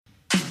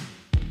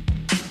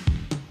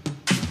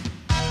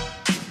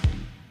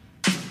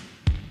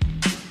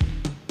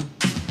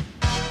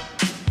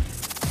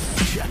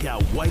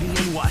out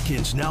Whitey and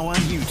Watkins now on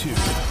YouTube.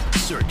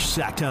 Search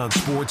Sacktown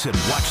Sports and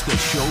watch the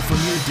show from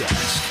your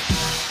desk.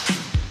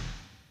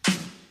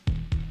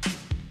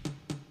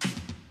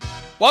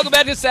 Welcome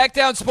back to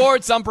Sacktown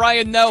Sports. I'm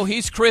Brian No.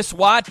 He's Chris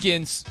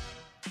Watkins.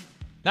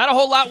 Not a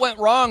whole lot went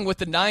wrong with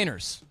the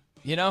Niners.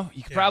 You know,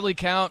 you could probably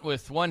count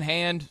with one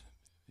hand.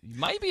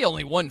 Might be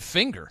only one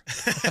finger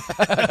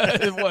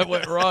what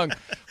went wrong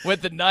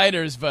with the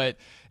Niners, but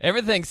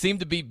everything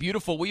seemed to be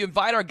beautiful. We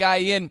invite our guy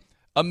in,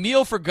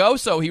 Emil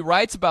Fergoso. He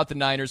writes about the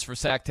Niners for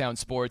Sacktown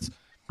Sports.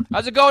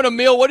 How's it going,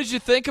 Emil? What did you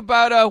think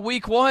about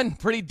week one?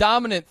 Pretty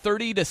dominant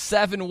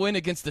 30-7 win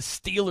against the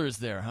Steelers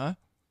there, huh?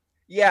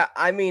 Yeah,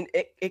 I mean,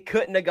 it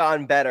couldn't have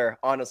gone better,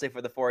 honestly,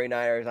 for the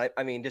 49ers.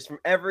 I mean, just from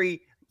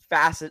every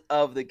facet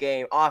of the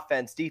game,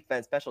 offense,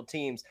 defense, special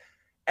teams,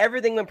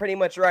 everything went pretty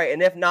much right.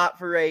 And if not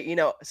for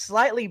a,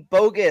 slightly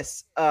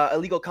bogus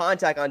illegal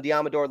contact on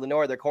Diamador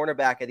Lenore, their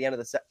cornerback at the end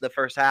of the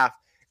first half,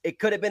 it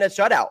could have been a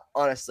shutout,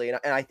 honestly. And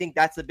I think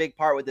that's the big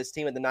part with this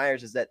team of the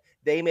Niners is that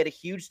they made a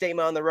huge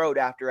statement on the road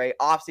after a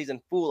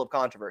offseason full of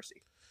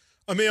controversy.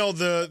 Emil,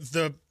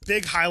 the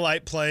big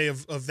highlight play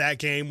of that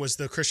game was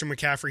the Christian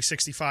McCaffrey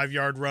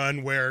 65-yard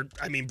run where,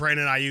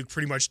 Brandon Ayuk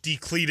pretty much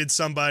decleated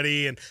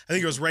somebody, and I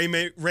think it was Ray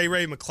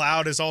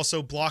McLeod is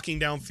also blocking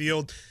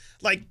downfield.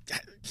 Like,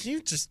 can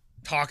you just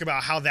talk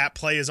about how that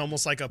play is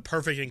almost like a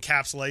perfect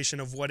encapsulation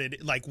of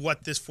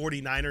what this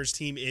 49ers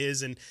team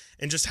is and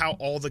just how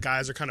all the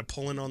guys are kind of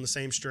pulling on the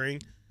same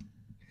string?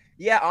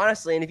 Yeah,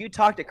 honestly, and if you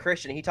talk to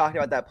Christian, he talked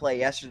about that play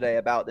yesterday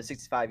about the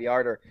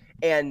 65-yarder,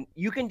 and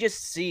you can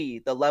just see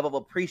the level of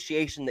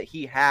appreciation that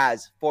he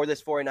has for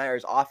this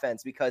 49ers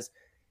offense because,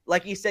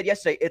 like he said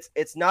yesterday,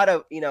 it's not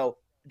a,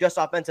 just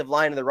offensive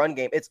line in the run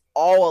game. It's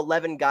all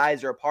 11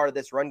 guys are a part of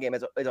this run game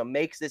as it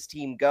makes this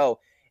team go.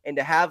 And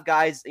to have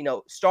guys,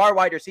 star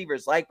wide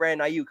receivers like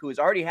Brandon Ayuk, who is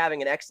already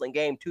having an excellent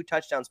game, 2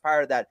 touchdowns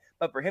prior to that,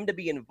 but for him to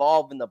be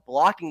involved in the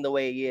blocking the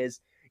way he is,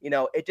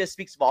 it just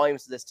speaks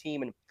volumes to this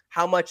team and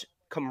how much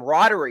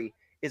camaraderie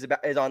is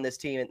on this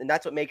team. And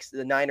that's what makes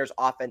the Niners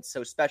offense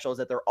so special is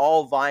that they're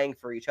all vying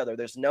for each other.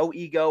 There's no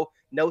ego,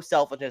 no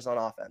selfishness on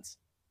offense.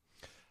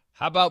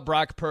 How about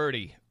Brock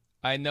Purdy?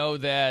 I know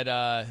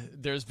that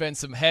there's been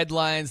some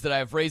headlines that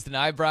I've raised an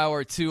eyebrow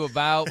or two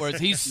about where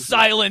he's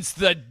silenced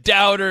the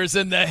doubters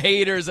and the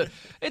haters.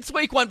 It's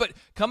week one, but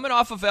coming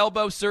off of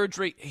elbow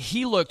surgery,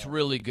 he looked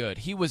really good.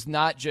 He was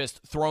not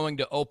just throwing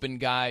to open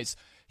guys.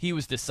 He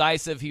was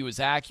decisive. He was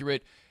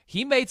accurate.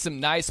 He made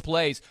some nice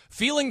plays.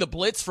 Feeling the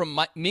blitz from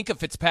Minkah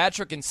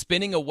Fitzpatrick and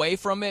spinning away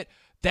from it,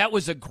 that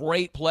was a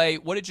great play.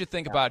 What did you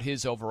think about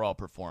his overall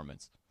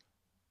performance?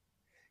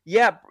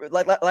 Yeah,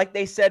 like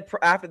they said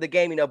after the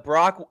game,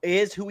 Brock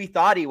is who we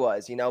thought he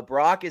was.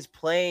 Brock is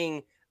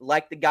playing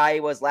like the guy he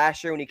was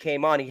last year when he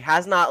came on. He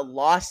has not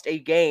lost a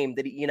game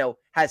that he,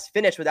 has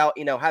finished without,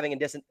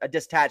 having a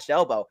detached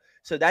elbow.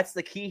 So that's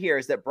the key here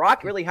is that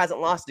Brock really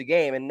hasn't lost a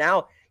game. And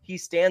now he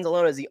stands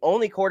alone as the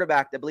only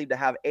quarterback that believed to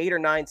have 8 or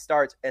 9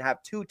 starts and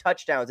have 2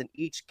 touchdowns in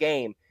each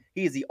game.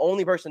 He is the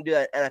only person to do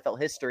that in NFL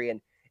history. And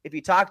if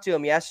you talked to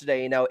him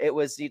yesterday, it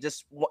was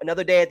just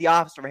another day at the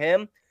office for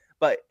him.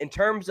 But in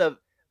terms of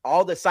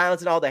all the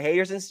silence and all the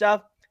haters and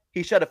stuff,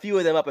 he shut a few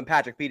of them up in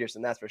Patrick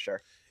Peterson, that's for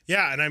sure.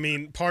 Yeah,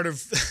 and part of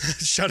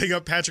shutting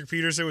up Patrick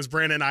Peterson was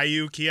Brandon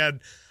Ayuk. He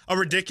had a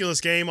ridiculous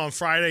game on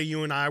Friday.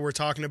 You and I were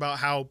talking about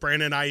how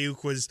Brandon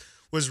Ayuk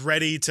was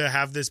ready to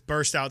have this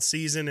burst out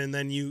season, and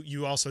then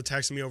you also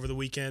texted me over the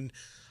weekend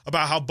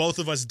about how both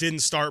of us didn't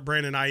start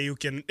Brandon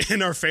Ayuk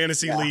in our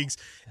fantasy leagues.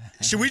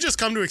 Should we just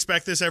come to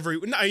expect this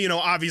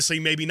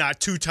obviously maybe not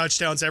 2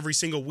 touchdowns every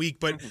single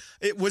week, but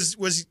it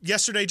was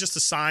yesterday just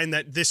a sign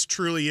that this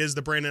truly is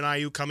the Brandon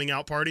Ayuk coming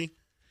out party?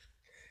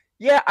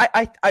 Yeah,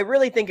 I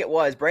really think it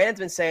was. Brandon's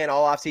been saying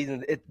all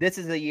offseason, this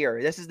is the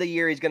year. This is the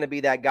year he's going to be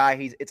that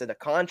guy. It's a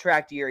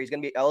contract year. He's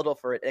going to be eligible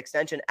for an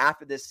extension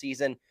after this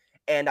season.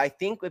 And I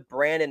think with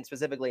Brandon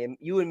specifically, and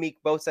you and me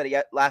both said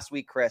it last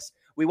week, Chris,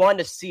 we wanted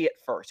to see it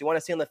first. You want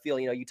to see on the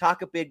field. You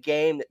talk a big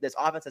game. This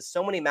offense has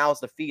so many mouths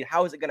to feed.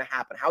 How is it going to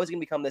happen? How is he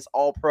going to become this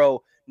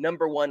all-pro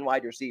number 1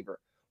 wide receiver?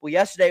 Well,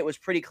 yesterday it was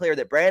pretty clear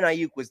that Brandon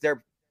Ayuk was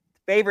their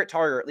favorite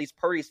target, or at least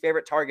Purdy's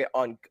favorite target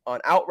on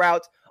out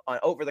routes, on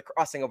over the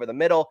crossing over the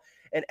middle,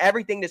 and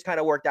everything just kind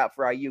of worked out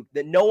for Ayuk.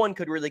 That no one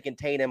could really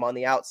contain him on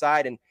the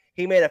outside, and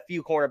he made a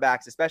few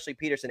cornerbacks, especially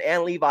Peterson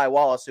and Levi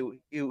Wallace, who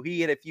he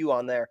hit a few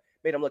on there,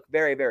 made him look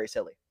very, very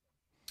silly.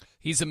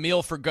 He's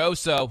Emil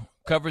Fergoso,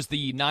 covers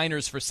the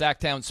Niners for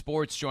Sacktown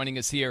Sports, joining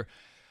us here.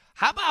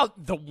 How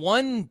about the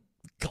one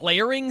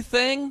glaring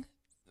thing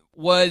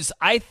was,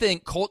 I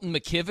think, Colton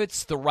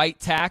McKivitz, the right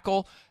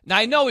tackle. Now,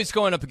 I know he's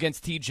going up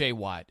against T.J.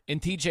 Watt,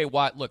 and T.J.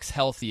 Watt looks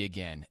healthy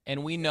again,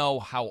 and we know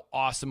how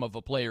awesome of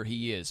a player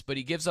he is, but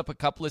he gives up a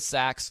couple of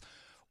sacks.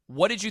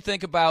 What did you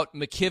think about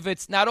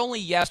McKivitz, not only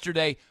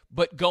yesterday,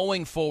 but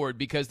going forward,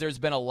 because there's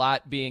been a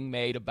lot being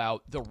made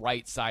about the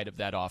right side of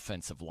that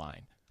offensive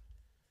line?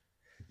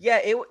 Yeah,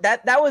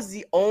 that was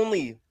the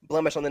only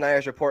blemish on the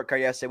Niners report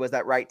card yesterday was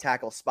that right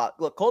tackle spot.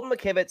 Look, Colton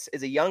McKivitz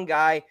is a young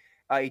guy.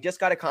 He just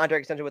got a contract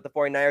extension with the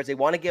 49ers. They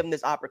want to give him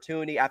this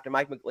opportunity after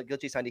Mike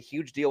McGlinchey signed a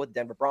huge deal with the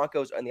Denver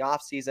Broncos in the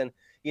offseason.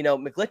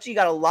 McGlinchey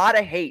got a lot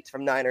of hate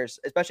from Niners,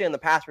 especially in the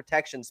pass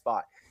protection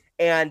spot.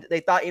 And they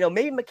thought,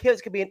 maybe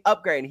McKivitz could be an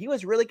upgrade. And he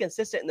was really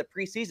consistent in the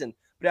preseason.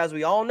 But as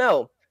we all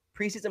know,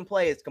 preseason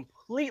play is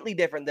completely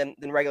different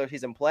than regular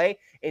season play.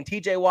 And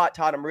TJ Watt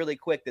taught him really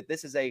quick that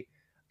this is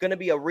going to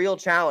be a real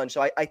challenge.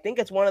 So I think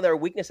it's one of their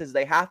weaknesses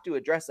they have to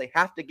address. They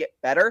have to get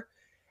better.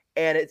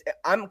 And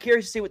I'm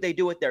curious to see what they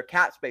do with their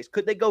cap space.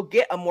 Could they go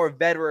get a more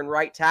veteran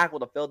right tackle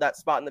to fill that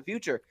spot in the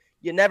future?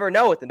 You never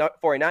know with the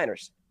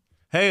 49ers.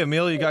 Hey,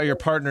 Emil, you got your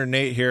partner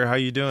Nate here. How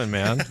you doing,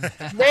 man?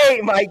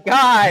 Nate, my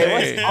guy.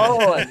 Hey.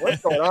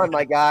 What's going on,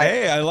 my guy?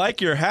 Hey, I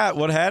like your hat.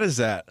 What hat is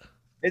that?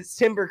 It's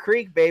Timber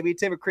Creek, baby.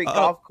 Timber Creek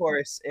Golf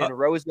Course in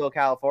Roseville,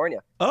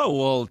 California. Oh,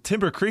 well,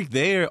 Timber Creek,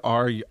 they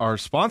are our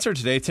sponsor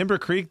today. Timber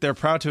Creek, they're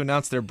proud to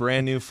announce their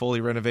brand new, fully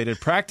renovated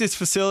practice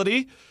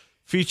facility.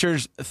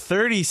 Features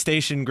 30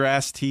 station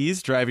grass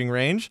tees, driving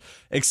range,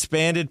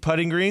 expanded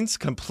putting greens,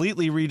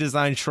 completely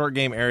redesigned short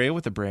game area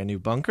with a brand new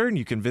bunker. And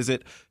you can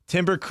visit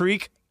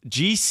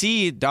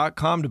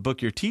timbercreekgc.com to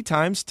book your tee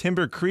times.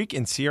 Timber Creek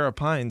in Sierra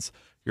Pines,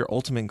 your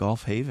ultimate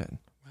golf haven.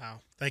 Wow.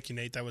 Thank you,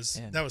 Nate. That was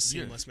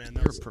seamless, man.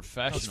 You're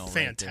professional. That was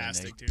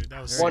fantastic, right there, dude.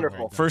 That was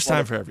wonderful. First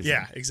time for everything.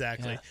 Yeah,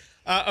 exactly.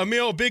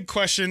 Emil, a big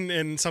question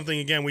and something,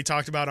 again, we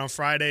talked about on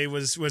Friday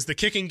was the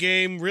kicking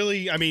game.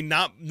 Really, I mean,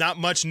 not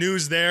much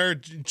news there.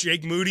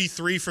 Jake Moody,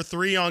 3 for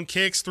 3 on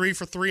kicks, 3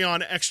 for 3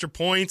 on extra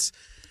points.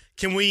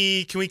 Can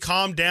we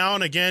calm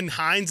down? Again,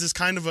 Hines is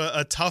kind of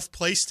a tough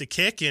place to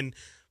kick, and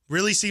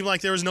really seemed like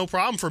there was no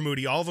problem for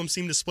Moody. All of them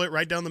seemed to split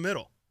right down the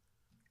middle.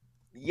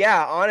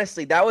 Yeah,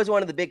 honestly, that was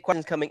one of the big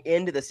questions coming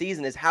into the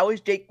season is how is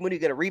Jake Moody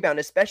going to rebound,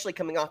 especially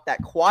coming off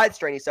that quad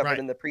strain he suffered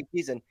in the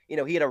preseason. He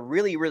had a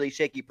really, really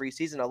shaky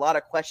preseason. A lot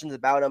of questions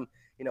about him.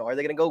 Are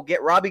they going to go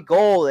get Robbie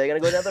Gould? Are they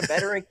going to go to another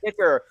veteran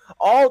kicker?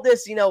 All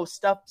this,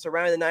 stuff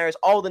surrounding the Niners,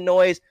 all the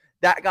noise,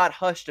 that got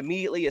hushed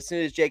immediately. As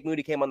soon as Jake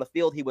Moody came on the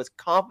field, he was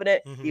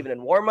confident, even in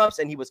warmups,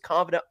 and he was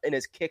confident in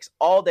his kicks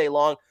all day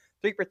long.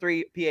 3 for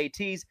 3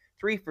 PATs,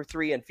 3 for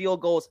 3 in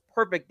field goals.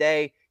 Perfect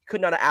day.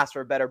 Could not have asked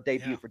for a better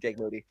debut for Jake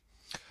Moody.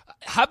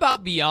 How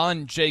about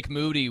beyond Jake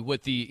Moody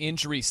with the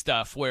injury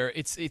stuff, where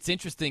it's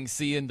interesting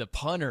seeing the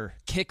punter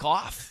kick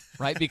off,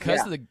 right,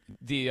 because of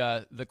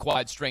the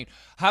quad strain.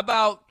 How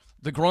about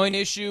the groin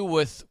issue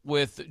with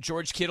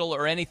George Kittle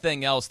or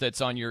anything else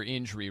that's on your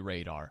injury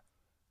radar?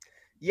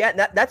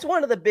 Yeah, that's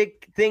one of the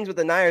big things with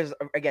the Niners.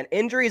 Again,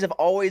 injuries have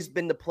always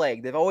been the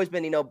plague. They've always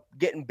been,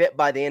 getting bit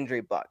by the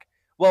injury bug.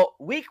 Well,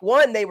 week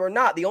 1, they were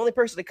not. The only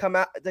person to come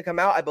out,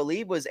 I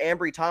believe, was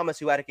Ambry Thomas,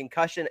 who had a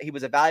concussion. He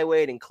was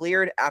evaluated and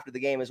cleared after the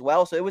game as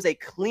well. So it was a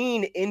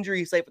clean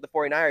injury slate for the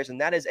 49ers, and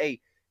that is a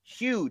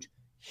huge,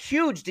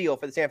 huge deal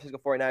for the San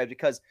Francisco 49ers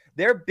because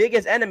their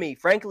biggest enemy,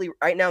 frankly,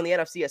 right now in the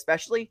NFC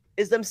especially,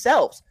 is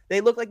themselves. They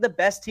look like the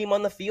best team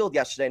on the field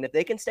yesterday, and if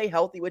they can stay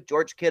healthy with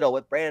George Kittle,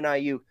 with Brandon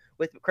Ayuk,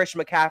 with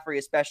Christian McCaffrey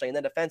especially, and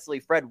then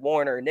defensively Fred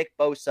Warner, Nick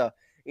Bosa,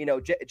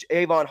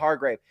 Javon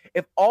Hargrave.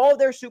 If all of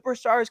their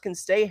superstars can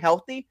stay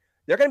healthy,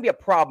 they're going to be a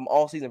problem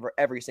all season for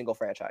every single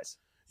franchise.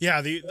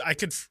 Yeah, I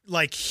could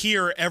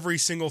hear every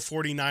single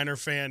 49er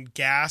fan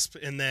gasp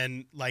and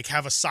then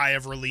have a sigh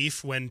of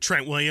relief when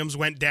Trent Williams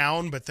went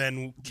down, but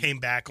then came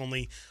back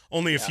only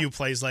a few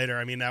plays later.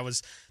 I mean,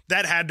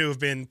 that had to have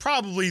been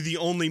probably the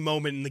only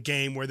moment in the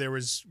game where there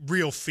was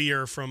real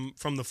fear from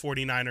the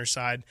 49er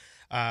side.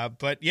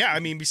 But yeah, I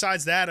mean,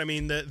 besides that, I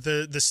mean,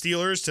 the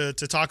Steelers,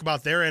 to talk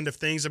about their end of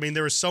things, I mean,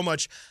 there was so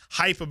much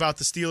hype about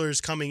the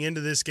Steelers coming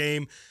into this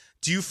game.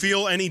 Do you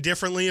feel any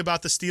differently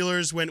about the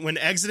Steelers when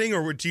exiting,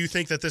 or do you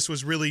think that this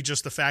was really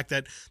just the fact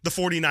that the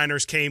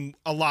 49ers came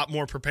a lot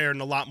more prepared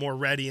and a lot more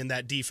ready, and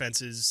that defense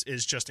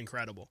is just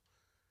incredible?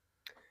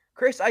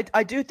 Chris,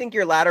 I do think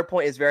your latter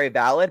point is very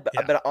valid,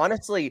 but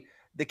honestly,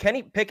 the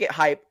Kenny Pickett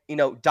hype,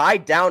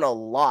 died down a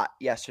lot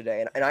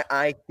yesterday, and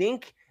I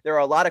think there are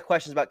a lot of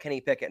questions about Kenny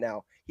Pickett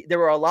now. There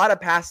were a lot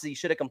of passes he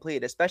should have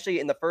completed, especially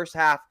in the first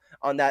half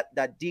on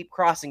that deep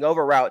crossing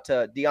over route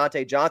to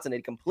Deontay Johnson.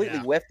 He completely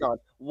whiffed on.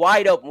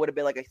 Wide open, would have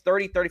been like a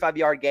 30,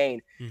 35-yard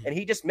gain, and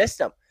he just missed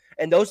them.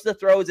 And those are the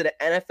throws that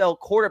an NFL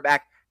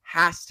quarterback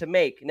has to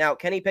make. Now,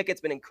 Kenny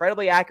Pickett's been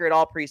incredibly accurate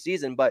all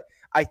preseason, but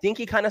I think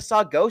he kind of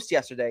saw ghosts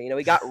yesterday.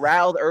 He got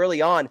rattled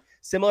early on,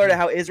 similar to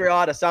how Israel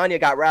Adesanya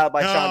got rattled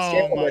by Sean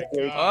Stanton this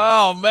week.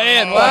 Oh,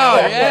 man. Wow,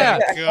 yeah.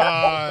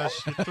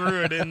 Gosh, you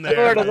threw it in there.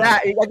 Similar to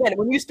that. Again,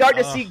 when you start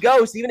to see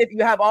ghosts, even if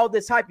you have all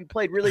this hype, you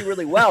played really,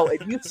 really well.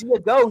 If you see a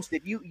ghost,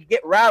 if you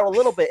get rattled a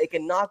little bit, it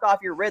can knock off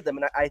your rhythm.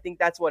 And I think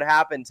that's what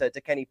happened to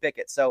Kenny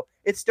Pickett. So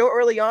it's still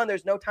early on.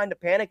 There's no time to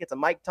panic. It's a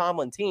Mike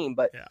Tomlin team.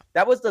 But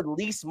that was the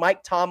least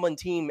Mike Tomlin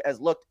team has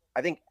looked,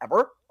 I think,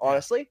 ever,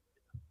 honestly.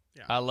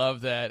 Yeah. I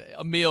love that.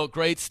 Emil,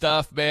 great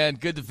stuff, man.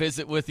 Good to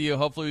visit with you.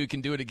 Hopefully we can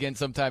do it again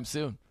sometime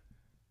soon.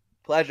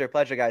 Pleasure,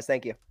 guys.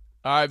 Thank you.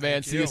 All right,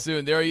 man. See you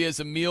soon. There he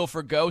is, Emil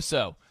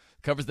Fergoso.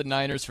 Covers the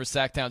Niners for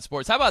Sacktown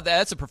Sports. How about that?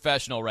 That's a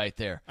professional right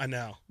there. I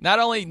know. Not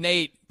only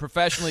Nate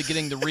professionally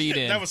getting the read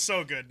in. That was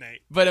so good,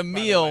 Nate. But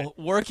Emil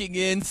working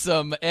in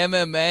some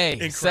MMA,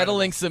 Incredible.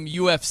 Settling some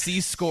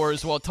UFC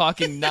scores while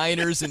talking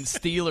Niners and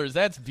Steelers.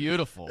 That's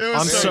beautiful.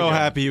 I'm so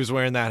happy he was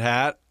wearing that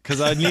hat because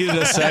I needed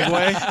a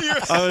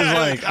segue. I was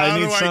like, I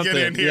need something.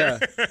 Get in here?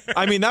 Yeah.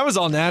 I mean, that was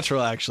all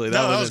natural, actually.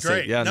 That was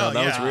great. Yeah, that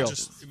was real.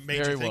 Just made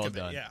Very you think well of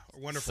done. it. Yeah,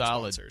 wonderful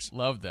Solid. sponsors.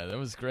 Love that. That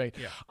was great.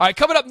 Yeah. All right,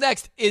 coming up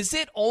next, is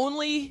it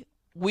only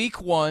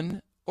week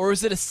 1 or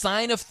is it a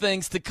sign of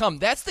things to come?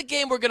 That's the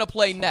game we're going to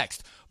play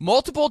next.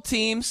 Multiple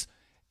teams,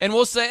 and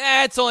we'll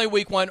say, it's only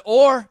week 1,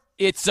 or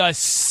it's a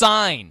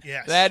sign.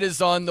 Yes. That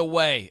is on the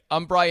way.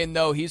 I'm Brian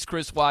Noe. He's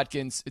Chris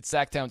Watkins. It's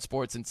Sacktown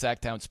Sports and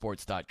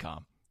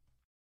sacktownsports.com.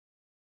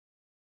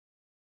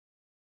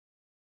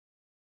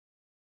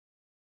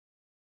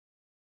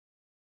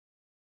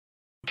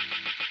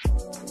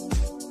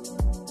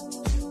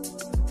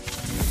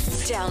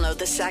 Download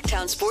the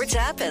Sacktown Sports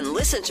app and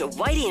listen to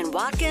Whitey and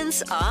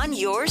Watkins on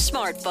your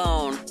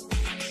smartphone.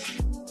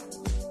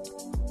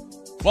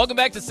 Welcome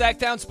back to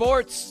Sacktown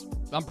Sports.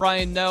 I'm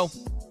Brian Noe.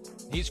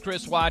 He's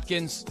Chris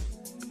Watkins.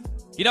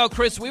 You know,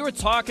 Chris, we were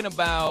talking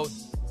about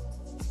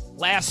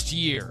last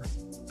year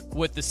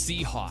with the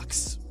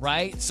Seahawks,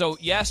 right? So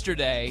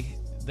yesterday,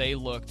 they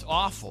looked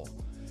awful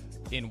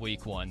in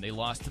week 1. They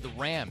lost to the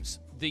Rams.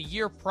 The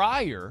year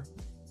prior,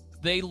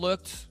 they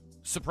looked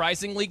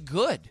surprisingly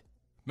good.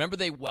 Remember,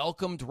 they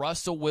welcomed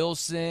Russell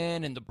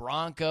Wilson and the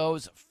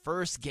Broncos.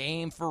 First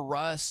game for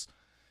Russ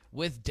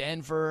with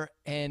Denver,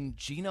 and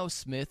Geno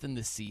Smith and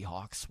the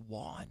Seahawks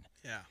won.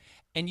 Yeah.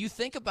 And you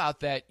think about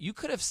that, you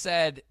could have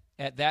said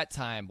at that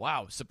time,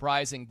 wow,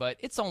 surprising, but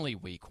it's only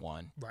week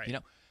 1. Right. You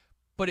know,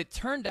 but it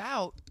turned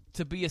out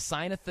to be a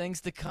sign of things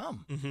to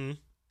come. Mm-hmm.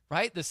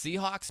 Right? The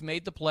Seahawks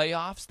made the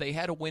playoffs. They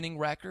had a winning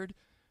record.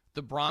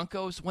 The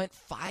Broncos went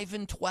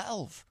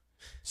 5-12.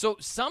 So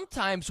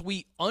sometimes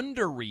we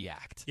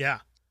underreact. Yeah.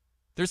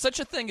 There's such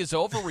a thing as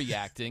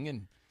overreacting,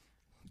 and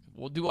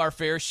we'll do our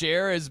fair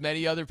share, as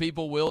many other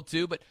people will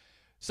too, but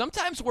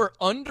sometimes we're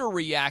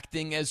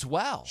underreacting as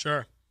well.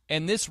 Sure.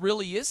 And this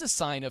really is a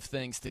sign of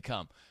things to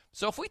come.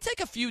 So if we take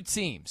a few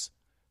teams,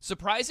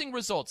 surprising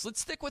results, let's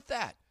stick with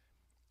that.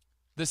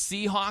 The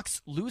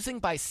Seahawks losing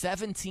by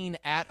 17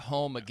 at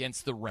home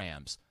against the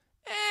Rams.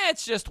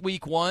 It's just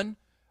week 1,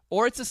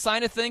 or it's a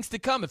sign of things to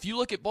come. If you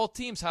look at both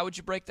teams, how would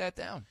you break that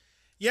down?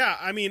 Yeah,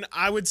 I mean,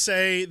 I would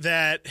say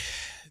that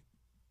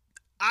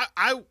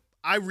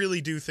I really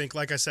do think,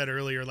 like I said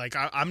earlier, like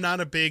I'm not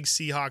a big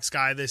Seahawks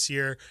guy this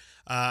year.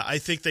 I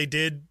think they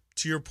did,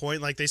 to your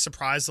point, like they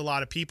surprised a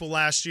lot of people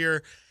last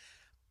year.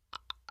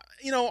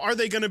 You know, are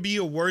they going to be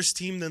a worse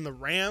team than the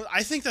Rams?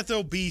 I think that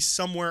they'll be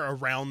somewhere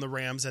around the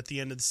Rams at the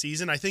end of the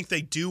season. I think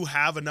they do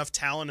have enough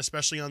talent,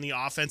 especially on the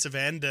offensive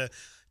end,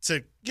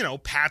 to you know,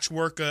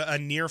 patchwork a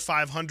near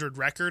 500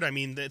 record. I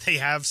mean,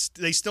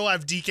 they still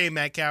have DK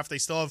Metcalf. They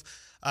still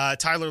have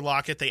Tyler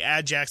Lockett. They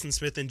add Jackson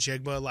Smith and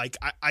Jigba. Like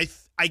I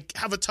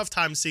have a tough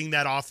time seeing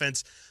that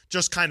offense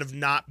just kind of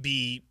not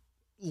be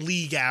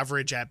league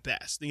average at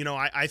best. You know,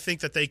 I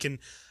think that they can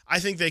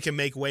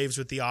make waves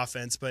with the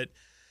offense, but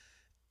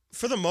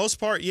for the most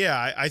part,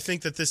 yeah, I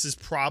think that this is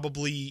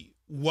probably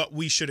what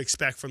we should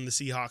expect from the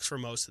Seahawks for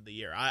most of the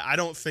year. I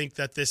don't think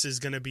that this is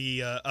going to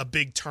be a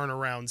big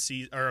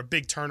turnaround or a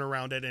big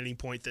turnaround at any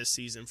point this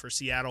season for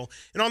Seattle.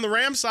 And on the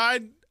Rams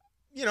side,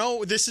 you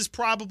know, this is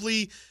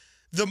probably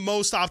the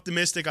most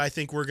optimistic I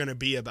think we're going to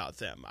be about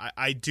them.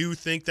 I do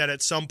think that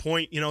at some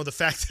point, you know, the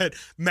fact that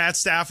Matt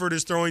Stafford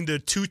is throwing to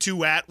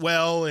Tutu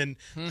Atwell and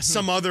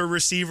some other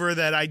receiver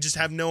that I just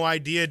have no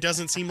idea. It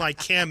doesn't seem like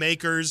Cam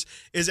Akers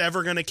is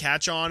ever going to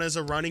catch on as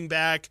a running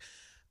back.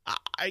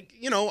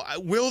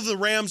 Will the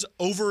Rams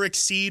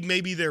overexceed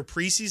maybe their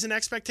preseason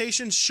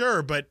expectations?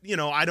 Sure, but, you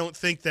know, I don't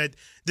think that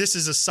this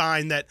is a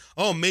sign that,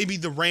 maybe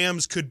the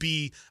Rams could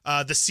be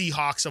the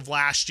Seahawks of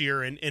last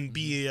year and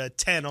be a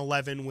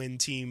 10-11 win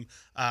team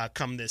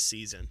come this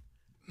season.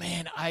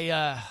 Man,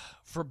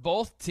 for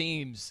both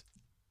teams,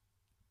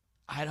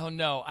 I don't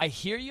know. I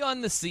hear you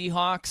on the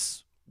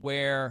Seahawks,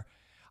 where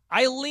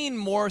I lean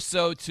more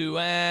so to,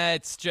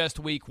 it's just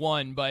week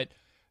 1, but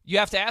you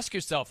have to ask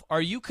yourself,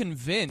 are you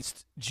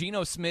convinced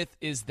Geno Smith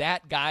is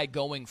that guy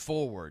going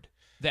forward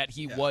that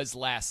he was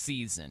last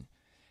season?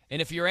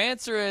 And if your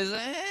answer is,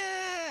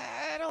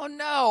 I don't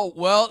know,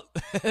 well,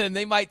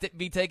 they might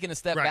be taking a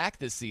step back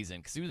this season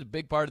because he was a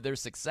big part of their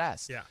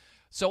success. Yeah.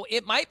 So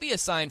it might be a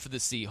sign for the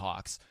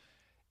Seahawks.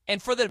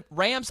 And for the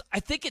Rams, I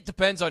think it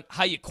depends on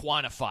how you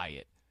quantify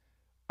it.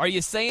 Are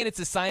you saying it's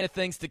a sign of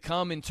things to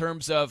come in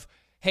terms of,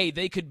 hey,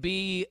 they could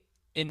be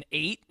an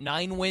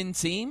 8-9 win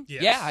team?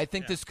 Yes. Yeah, I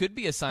think this could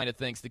be a sign of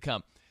things to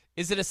come.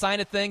 Is it a sign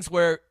of things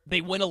where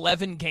they win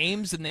 11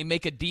 games and they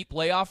make a deep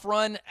playoff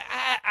run?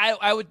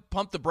 I would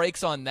pump the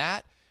brakes on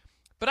that.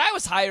 But I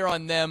was higher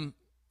on them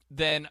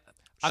than,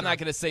 I'm not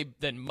going to say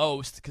than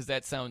most because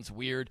that sounds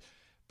weird,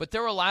 but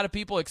there were a lot of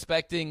people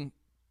expecting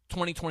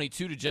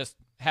 2022 to just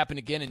happen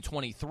again in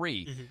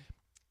 23. Mm-hmm.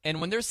 And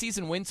when their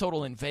season win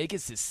total in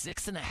Vegas is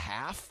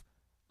 6.5,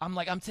 I'm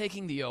like, I'm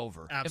taking the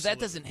over. Absolutely. If that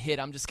doesn't hit,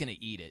 I'm just going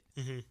to eat it.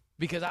 Mm-hmm.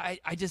 because I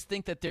just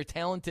think that they're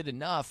talented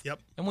enough. Yep.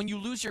 And when you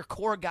lose your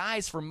core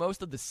guys for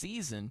most of the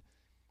season,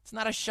 it's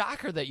not a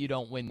shocker that you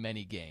don't win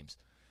many games.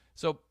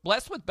 So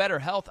blessed with better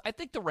health, I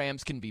think the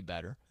Rams can be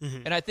better.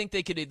 And I think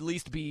they could at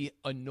least be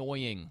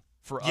annoying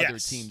for other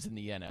teams in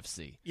the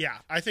NFC. Yeah,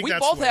 I think we that's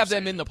both what have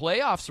I'm them in the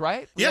playoffs,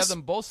 right? We Yes. have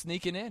them both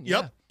sneaking in.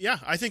 Yep. Yeah,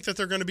 I think that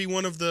they're going to be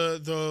one of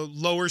the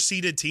lower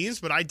seeded teams,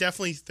 but I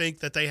definitely think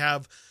that they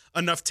have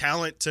enough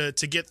talent to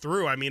get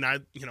through. I mean, I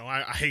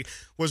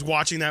was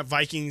watching that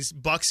Vikings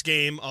Bucks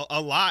game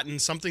a lot,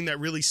 and something that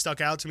really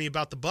stuck out to me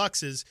about the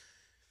Bucks is,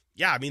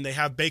 yeah, I mean, they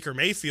have Baker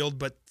Mayfield,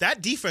 but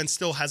that defense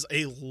still has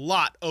a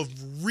lot of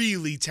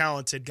really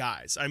talented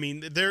guys. I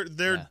mean,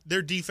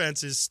 their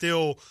defense is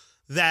still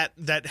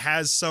that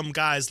has some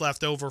guys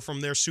left over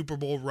from their Super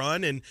Bowl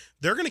run, and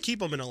they're going to keep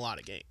them in a lot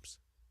of games.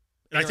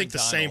 And I think the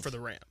same for the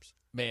Rams.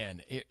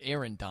 Man,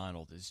 Aaron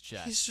Donald is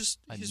He's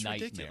nightmare.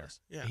 ridiculous.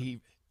 Yeah. He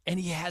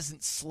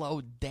hasn't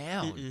slowed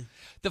down.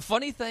 The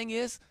funny thing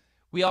is,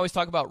 we always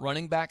talk about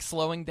running backs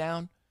slowing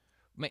down.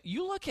 Man,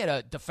 you look at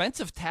a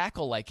defensive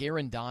tackle like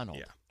Aaron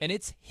Donald, and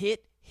it's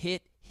hit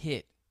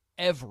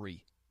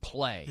every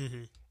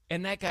play.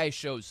 And that guy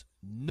shows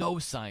no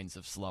signs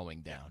of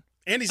slowing down.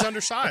 And he's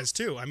undersized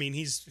too. I mean,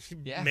 he's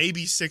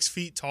maybe 6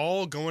 feet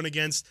tall, going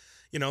against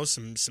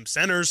some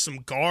centers, some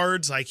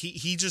guards. Like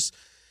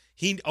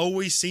he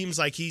always seems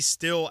like he's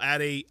still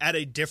at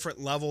a different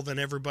level than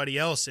everybody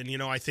else.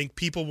 And I think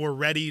people were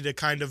ready to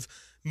kind of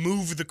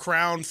move the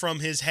crown from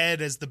his head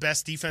as the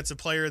best defensive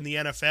player in the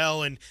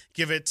NFL and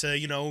give it to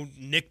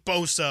Nick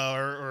Bosa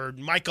or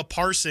Micah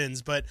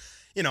Parsons. But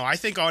I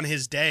think on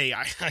his day,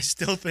 I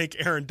still think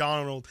Aaron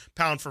Donald,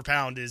 pound for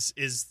pound, is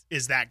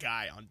that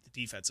guy on the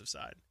defensive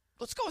side.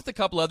 Let's go with a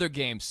couple other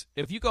games.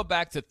 If you go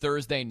back to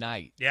Thursday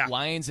night, Yeah.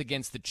 Lions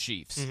against the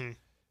Chiefs.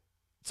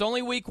 It's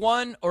only week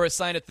one or a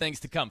sign of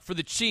things to come? For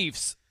the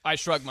Chiefs, I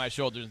shrug my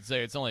shoulders and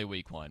say it's only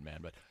week one,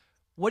 man. But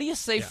what do you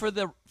say for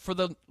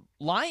the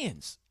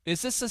Lions?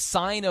 Is this a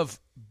sign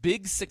of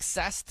big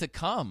success to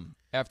come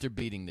after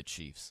beating the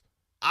Chiefs?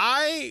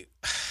 I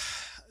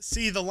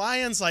see the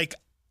Lions, like,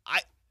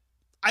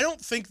 I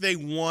don't think they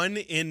won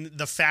in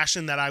the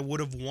fashion that I would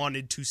have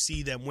wanted to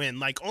see them win.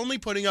 Like, only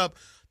putting up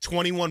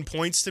 21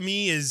 points to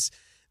me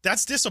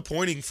that's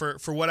disappointing for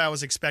what I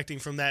was expecting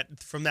from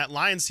that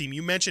Lions team.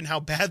 You mentioned how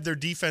bad their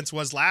defense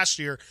was last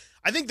year.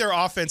 I think their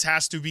offense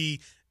has to be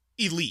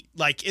elite,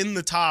 like in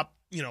the top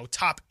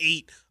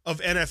 8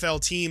 of NFL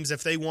teams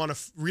if they want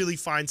to really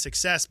find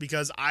success,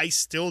 because I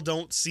still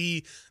don't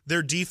see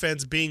their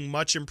defense being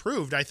much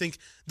improved. I think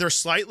they're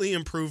slightly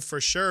improved for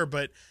sure,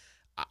 but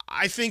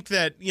I think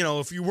that,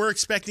 if you were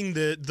expecting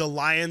the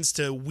Lions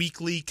to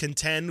weekly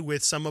contend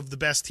with some of the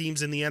best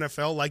teams in the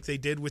NFL like they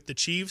did with the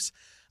Chiefs,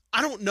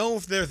 I don't know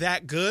if they're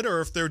that good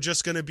or if they're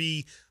just going to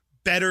be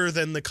better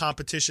than the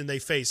competition they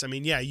face. I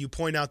mean, yeah, you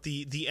point out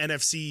the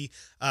NFC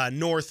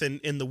North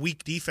and the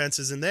weak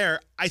defenses in there.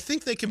 I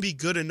think they can be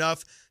good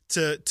enough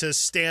to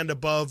stand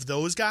above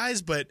those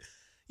guys, but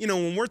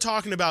when we're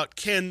talking about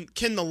can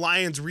the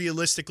Lions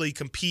realistically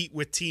compete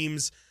with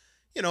teams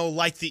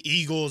like the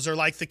Eagles or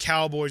like the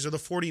Cowboys or the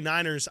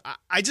 49ers,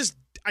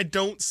 I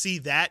don't see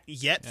that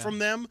yet from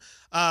them.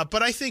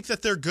 But I think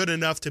that they're good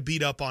enough to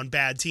beat up on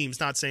bad teams.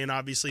 Not saying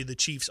obviously the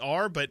Chiefs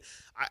are, but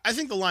I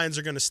think the Lions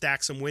are going to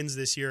stack some wins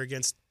this year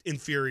against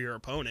inferior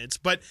opponents.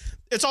 But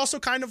it's also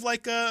kind of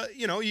like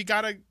you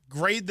got to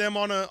grade them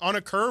on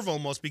a curve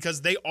almost,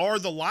 because they are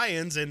the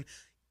Lions, and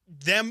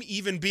them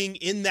even being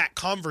in that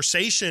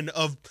conversation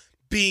of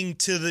being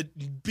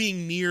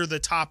near the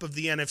top of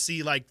the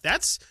NFC, like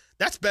that's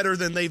better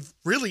than they've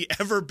really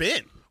ever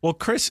been. Well,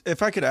 Chris,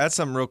 if I could add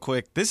something real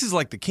quick, this is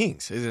like the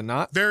Kings, is it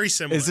not? Very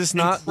similar. Is this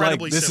not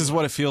incredibly like this similar. is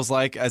what it feels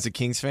like as a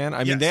Kings fan? I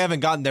mean, Yes. they haven't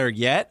gotten there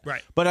yet,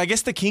 Right. But I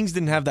guess the Kings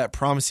didn't have that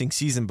promising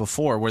season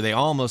before where they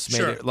almost made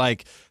Sure. it.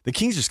 Like the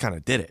Kings just kind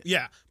of did it.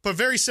 Yeah, but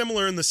very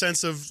similar in the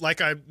sense of, like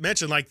I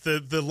mentioned, like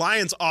the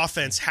Lions'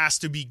 offense has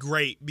to be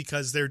great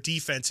because their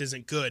defense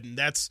isn't good,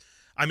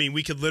 and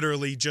we could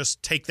literally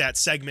just take that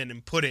segment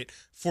and put it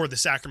for the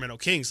Sacramento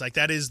Kings. Like,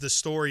 that is the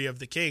story of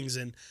the Kings,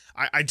 and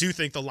I do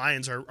think the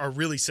Lions are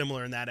really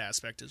similar in that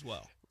aspect as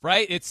well.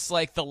 Right? It's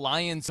like the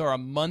Lions are a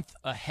month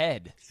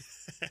ahead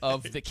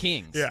of the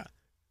Kings. Yeah.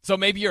 So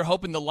maybe you're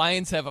hoping the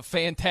Lions have a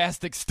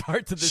fantastic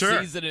start to the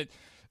Sure. season.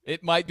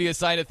 It might be a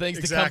sign of things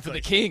to come for Exactly.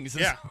 the Kings.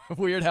 It's Yeah.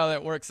 weird how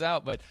that works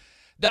out. But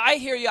I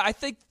hear you. I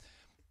think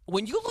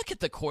when you look at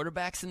the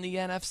quarterbacks in the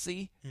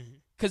NFC,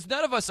 because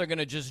none of us are going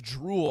to just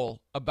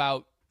drool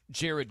about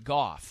Jared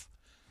Goff.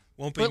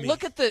 Won't be But me.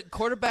 look at the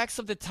quarterbacks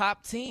of the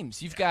top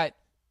teams. You've got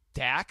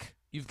Dak.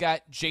 You've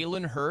got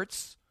Jalen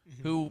Hurts,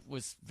 who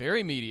was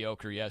very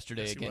mediocre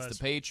yesterday Yes, he against was.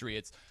 the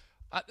Patriots.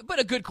 But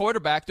a good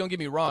quarterback, don't get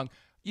me wrong.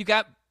 You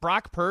got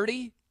Brock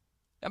Purdy.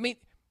 I mean,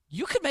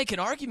 you could make an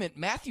argument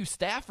Matthew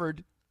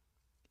Stafford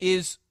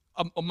is,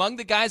 among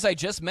the guys I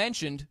just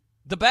mentioned,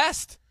 the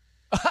best.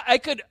 I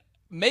could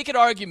make an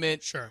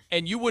argument, Sure.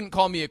 and you wouldn't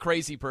call me a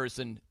crazy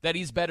person, that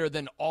he's better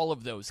than all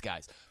of those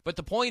guys. But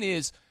the point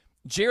is,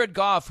 Jared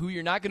Goff, who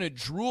you're not going to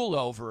drool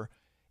over,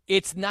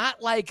 it's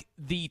not like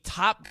the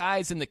top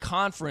guys in the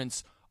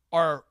conference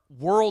are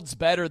worlds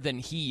better than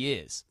he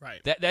is.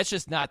 Right. That's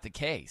just not the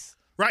case.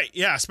 Right,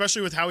 yeah,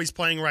 especially with how he's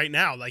playing right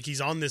now. Like,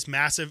 he's on this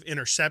massive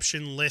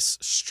interception-less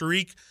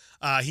streak.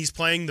 He's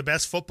playing the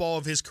best football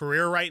of his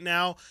career right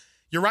now.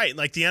 You're right.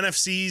 Like, the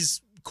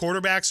NFC's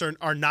quarterbacks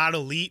are not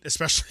elite,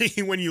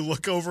 especially when you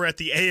look over at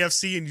the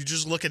AFC and you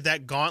just look at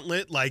that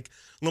gauntlet. Like,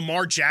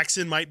 Lamar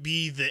Jackson might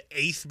be the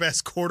 8th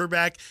best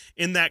quarterback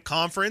in that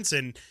conference,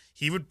 and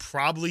he would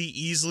probably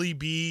easily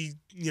be,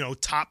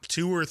 top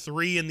 2 or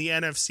 3 in the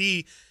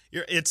NFC.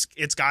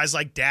 It's guys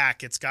like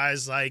Dak. It's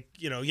guys like,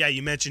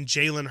 you mentioned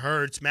Jalen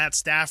Hurts, Matt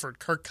Stafford.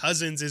 Kirk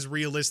Cousins is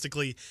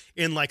realistically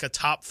in like a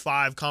top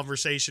 5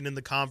 conversation in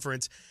the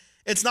conference.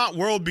 It's not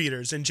world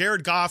beaters. And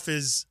Jared Goff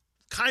is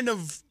kind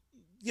of,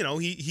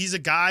 he's a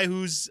guy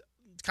who's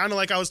kind of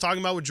like I was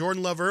talking about with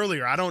Jordan Love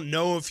earlier. I don't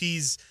know if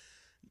he's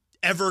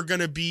ever going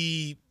to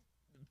be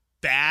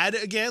bad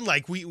again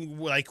like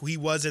he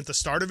was at the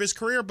start of his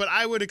career, but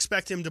I would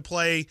expect him to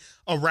play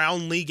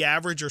around league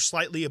average or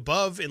slightly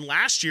above. And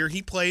last year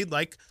he played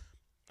like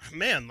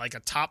a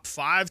top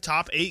 5,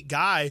 top 8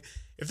 guy.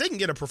 If they can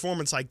get a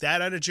performance like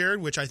that out of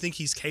Jared, which I think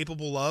he's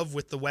capable of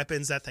with the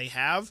weapons that they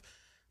have,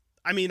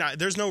 I mean,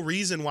 there's no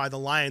reason why the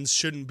Lions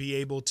shouldn't be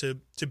able to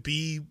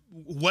be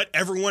what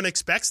everyone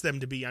expects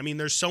them to be. I mean,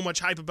 there's so much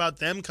hype about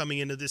them coming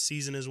into this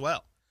season as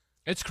well.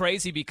 It's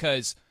crazy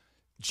because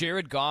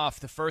Jared Goff,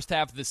 the first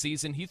half of the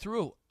season, he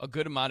threw a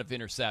good amount of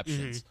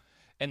interceptions,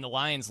 and the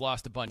Lions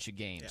lost a bunch of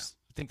games. Yeah.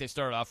 I think they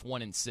started off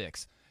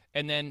 1-6.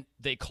 And then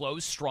they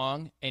closed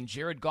strong, and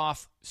Jared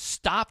Goff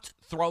stopped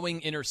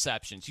throwing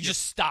interceptions. He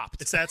just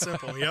stopped. It's that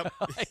simple, yep.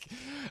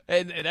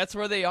 and that's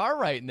where they are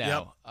right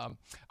now. Yep.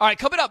 All right,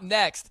 coming up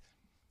next,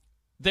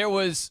 there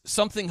was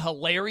something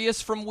hilarious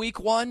from Week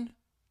 1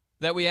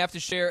 that we have to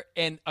share,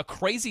 and a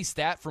crazy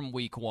stat from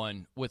Week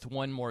 1 with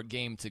one more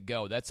game to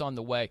go. That's on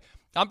the way.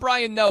 I'm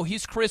Brian Noe.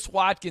 He's Chris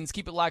Watkins.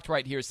 Keep it locked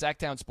right here.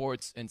 Sacktown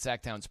Sports and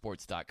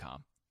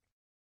sacktownsports.com.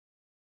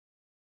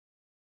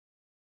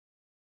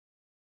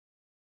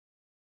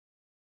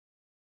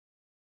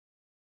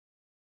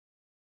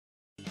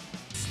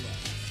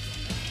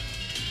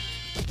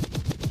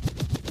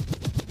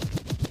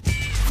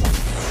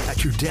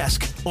 At your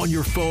desk, on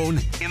your phone,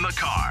 in the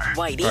car.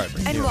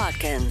 Whitey and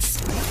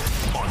Watkins.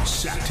 On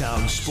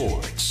Sacktown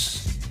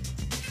Sports.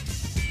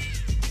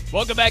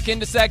 Welcome back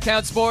into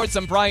Sacktown Sports.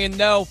 I'm Brian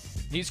Noe.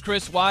 He's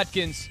Chris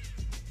Watkins.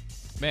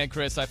 Man,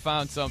 Chris, I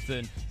found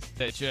something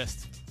that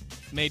just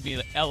made me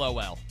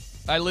LOL.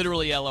 I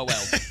literally LOL.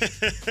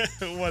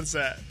 What's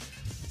that?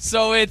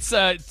 So it's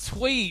a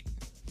tweet.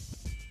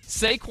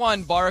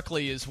 Saquon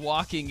Barkley is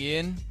walking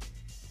in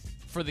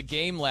for the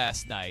game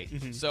last night.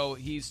 So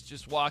he's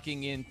just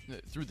walking in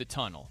through the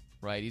tunnel,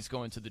 right? He's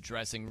going to the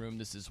dressing room.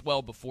 This is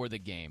well before the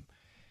game.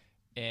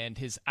 And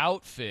his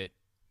outfit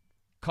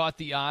caught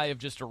the eye of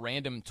just a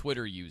random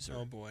Twitter user.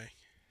 Oh, boy.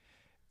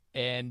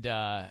 And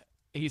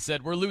he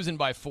said, "We're losing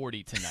by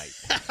 40 tonight."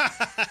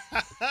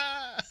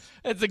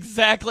 That's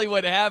exactly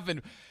what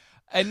happened.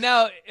 And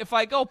now, if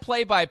I go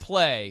play by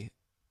play,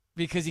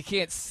 because you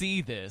can't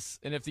see this,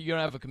 and if you don't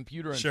have a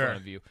computer in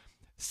front of you,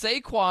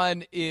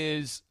 Saquon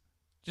is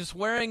just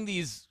wearing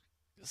these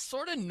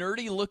sort of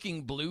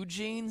nerdy-looking blue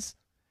jeans,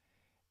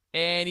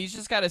 and he's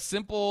just got a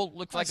simple,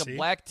 looks like a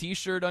black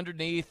T-shirt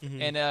underneath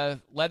and a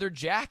leather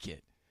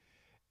jacket.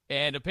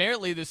 And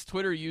apparently this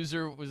Twitter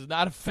user was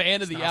not a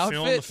fan of the outfit.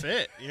 Feeling the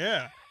fit,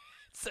 yeah. It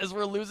says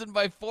we're losing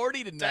by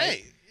 40 tonight.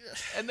 Hey.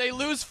 And they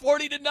lose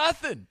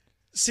 40-0.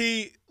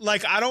 See,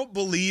 like, I don't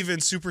believe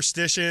in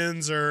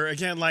superstitions or,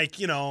 again, like,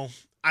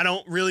 I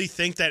don't really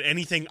think that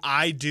anything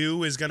I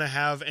do is going to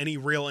have any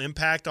real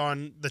impact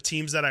on the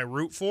teams that I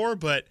root for.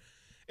 But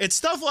it's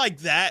stuff like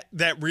that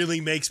that really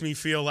makes me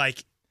feel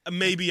like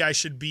maybe I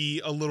should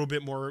be a little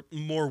bit more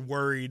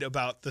worried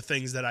about the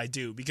things that I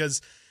do,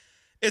 because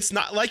it's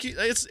not like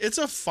it's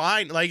a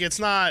fine, like, it's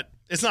not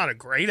a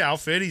great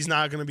outfit. He's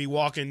not going to be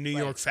walking New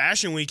York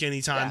Fashion Week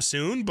anytime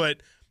soon, but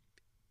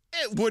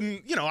it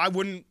wouldn't, I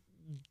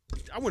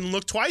wouldn't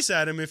look twice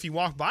at him if he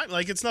walked by.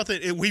 Like, it's nothing.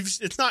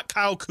 It's not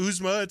Kyle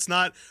Kuzma. It's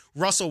not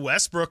Russell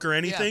Westbrook or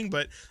anything.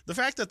 But the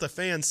fact that the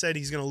fans said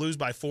he's going to lose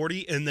by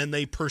 40 and then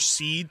they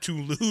proceed to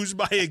lose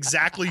by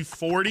exactly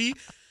 40,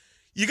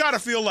 you got to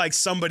feel like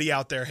somebody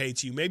out there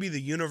hates you. Maybe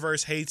the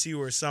universe hates you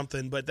or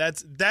something. But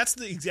that's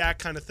the exact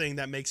kind of thing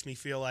that makes me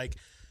feel like,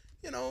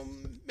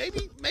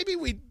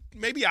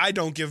 maybe I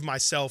don't give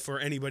myself or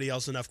anybody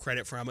else enough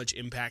credit for how much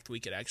impact we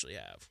could actually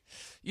have.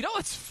 You know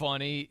what's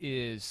funny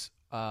is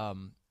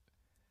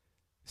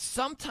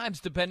sometimes,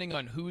 depending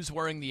on who's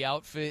wearing the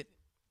outfit,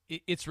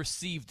 it's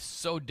received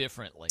so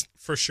differently.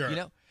 For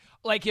sure.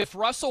 Like if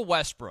Russell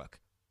Westbrook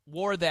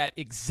wore that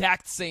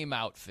exact same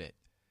outfit,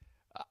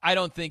 I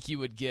don't think you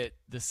would get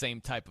the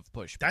same type of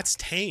pushback. That's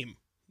tame.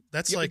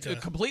 That's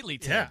completely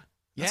tame. Yeah.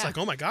 That's like,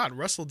 oh my God,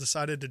 Russell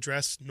decided to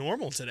dress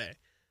normal today.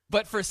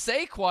 But for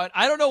Saquon,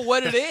 I don't know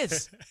what it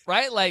is,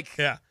 right? Like,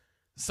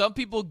 some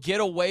people get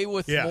away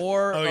with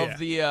more of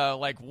the,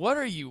 like, what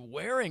are you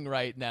wearing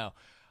right now?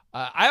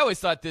 I always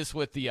thought this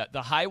with the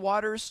high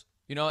waters.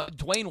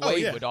 Dwayne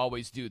Wade would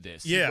always do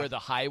this. He'd wear the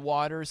high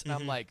waters. And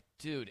I'm like,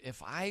 dude,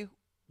 if I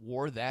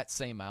wore that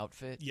same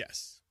outfit,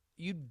 Yes.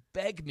 you'd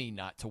beg me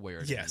not to wear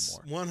it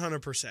anymore.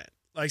 100%.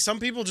 Like some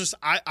people just,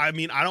 I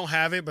mean, I don't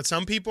have it, but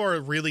some people are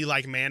really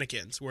like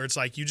mannequins where it's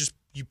like you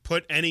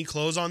put any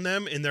clothes on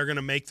them and they're going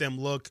to make them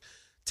look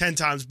 10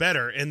 times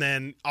better. And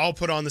then I'll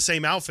put on the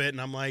same outfit and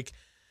I'm like,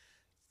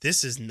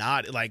 this is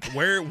not like,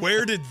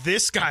 where did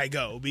this guy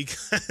go?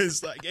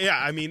 Because like, yeah,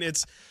 I mean,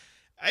 it's,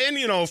 and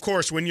you know, of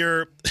course, when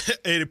you're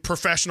a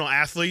professional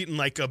athlete and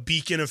like a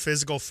beacon of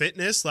physical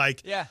fitness,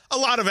 like a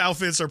lot of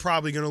outfits are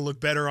probably going to look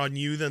better on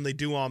you than they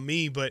do on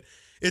me. But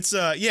it's,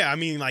 I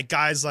mean, like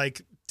guys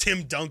like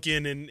Tim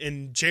Duncan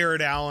and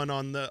Jared Allen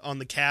on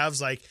the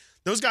Cavs, like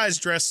those guys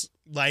dress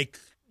like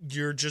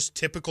you're just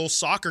typical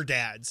soccer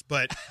dads.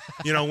 But,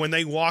 you know, when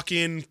they walk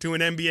into an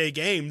NBA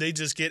game, they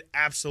just get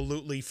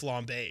absolutely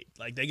flambéed.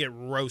 Like they get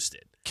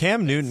roasted.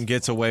 Cam Newton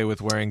gets away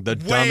with wearing the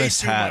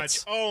dumbest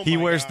hats. Oh, he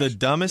wears gosh. the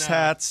dumbest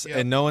hats,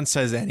 and no one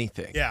says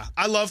anything. Yeah,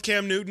 I love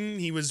Cam Newton.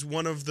 He was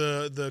one of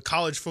the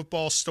college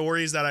football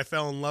stories that I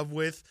fell in love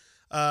with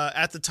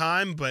at the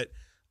time, but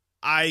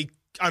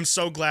I'm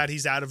so glad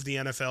he's out of the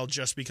NFL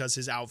just because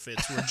his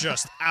outfits were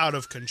just out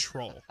of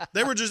control.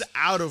 They were just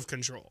out of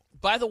control.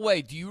 By the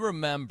way, do you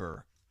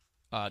remember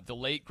the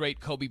late, great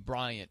Kobe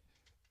Bryant?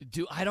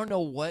 I don't know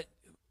what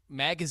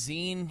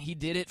magazine he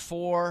did it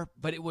for,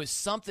 but it was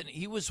something.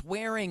 He was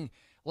wearing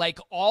like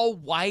all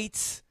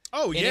white.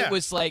 Oh, yeah. And it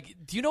was like,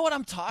 do you know what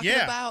I'm talking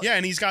about? Yeah,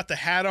 and he's got the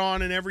hat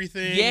on and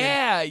everything.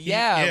 Yeah.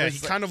 He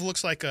kind of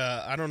looks like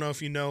I don't know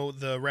if you know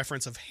the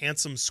reference of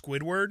Handsome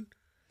Squidward.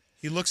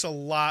 He looks a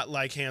lot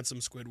like Handsome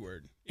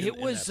Squidward. It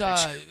was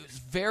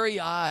very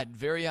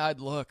odd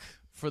look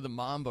for the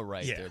Mamba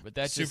there. But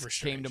that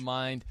just came to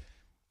mind.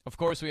 Of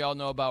course, we all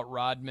know about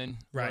Rodman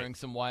wearing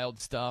some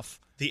wild stuff.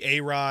 The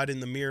A-Rod in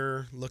the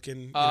mirror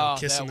looking,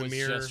 kissing the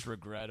mirror. That was just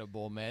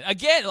regrettable, man.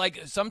 Again,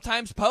 like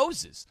sometimes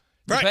poses.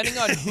 Depending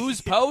on who's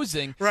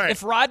posing.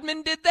 If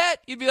Rodman did that,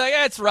 you'd be like,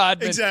 it's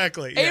Rodman.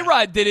 Exactly.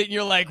 A-Rod did it, and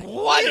you're like,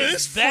 what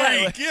is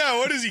that? Freak. Yeah,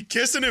 what is he,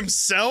 kissing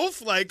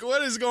himself? Like,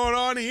 what is going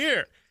on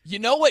here? You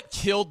know what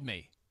killed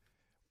me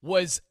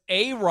was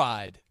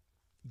A-Rod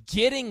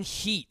getting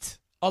heat,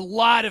 a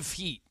lot of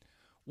heat,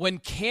 when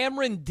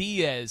Cameron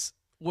Diaz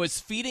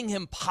was feeding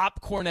him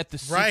popcorn at the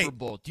Super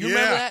Bowl. Do you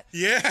remember that?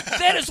 Yeah.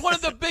 That is one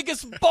of the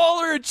biggest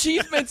baller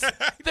achievements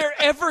there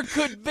ever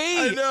could be.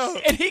 I know.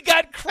 And he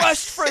got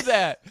crushed for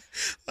that.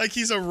 Like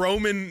he's a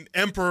Roman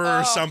emperor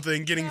or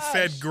something getting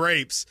fed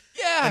grapes.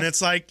 Yeah. And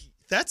it's like,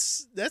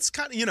 that's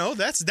kind of,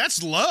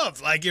 that's love.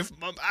 Like if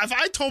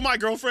I told my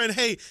girlfriend,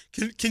 hey,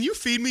 can you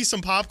feed me some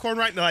popcorn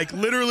right now? Like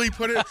literally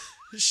put it,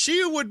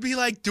 she would be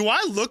like, do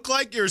I look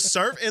like your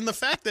serf? And the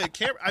fact that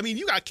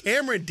you got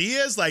Cameron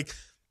Diaz, like,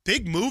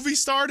 big movie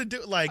star to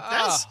do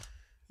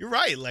you're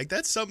right. Like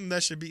that's something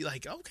that should be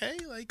like, okay,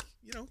 like,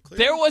 clearly.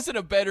 There wasn't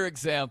a better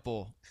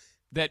example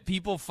that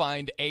people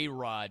find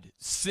A-Rod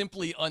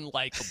simply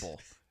unlikable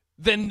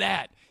than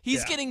that.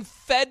 He's getting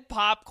fed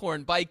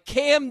popcorn by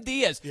Cam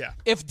Diaz. Yeah.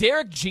 If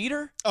Derek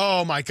Jeter,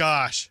 oh my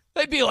gosh,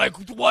 they'd be like,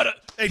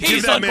 they'd he's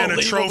give that man a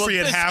unbelievable. trophy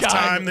at This halftime.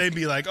 guy. They'd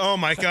be like, oh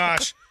my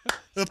gosh.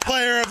 The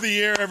player of the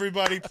year,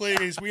 everybody,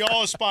 please. We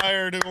all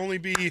aspire to only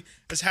be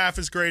half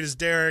as great as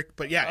Derek.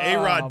 But yeah,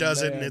 A-Rod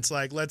does it, and it's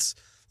like, let's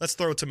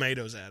throw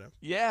tomatoes at him.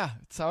 Yeah,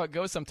 that's how it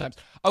goes sometimes.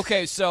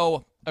 Okay,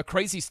 so a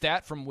crazy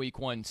stat from week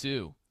 1,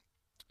 too,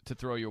 to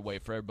throw your way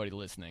for everybody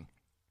listening.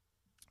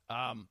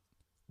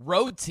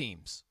 Road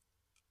teams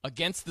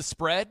against the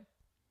spread,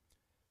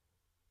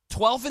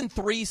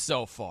 12-3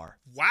 so far.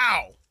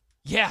 Wow.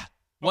 Yeah,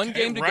 one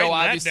game to writing go,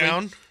 that obviously.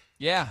 down.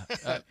 Yeah,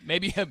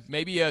 maybe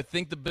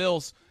think the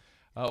Bills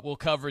will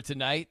cover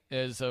tonight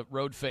as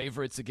road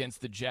favorites against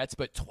the Jets,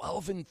 but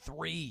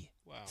 12-3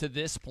 to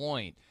this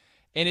point.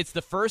 And it's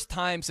the first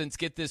time since,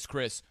 get this,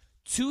 Chris,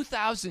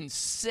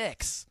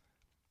 2006,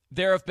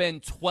 there have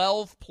been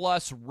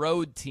 12-plus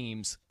road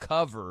teams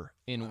cover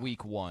in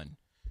week 1.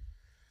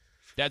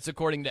 That's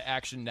according to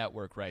Action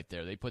Network right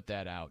there. They put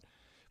that out.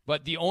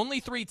 But the only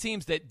 3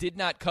 teams that did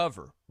not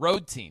cover,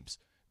 road teams,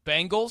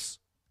 Bengals,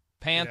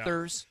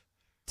 Panthers,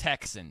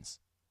 Texans.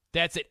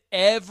 That's it.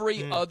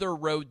 Every other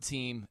road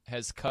team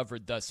has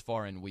covered thus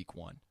far in week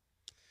 1.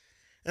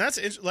 And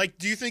that's like,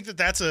 do you think that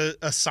that's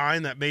a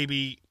sign that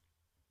maybe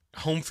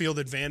home field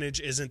advantage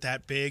isn't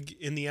that big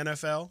in the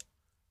NFL?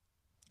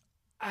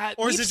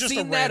 Or is it just seen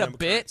a that random a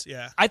bit? occurrence?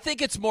 Yeah. I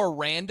think it's more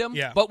random.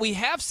 Yeah. But we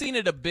have seen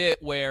it a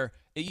bit where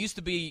it used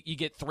to be you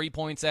get 3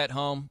 points at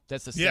home.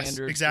 That's the standard.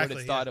 Yes, exactly.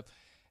 What it's thought of.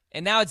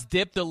 And now it's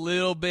dipped a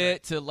little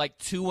bit to like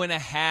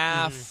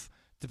 2.5,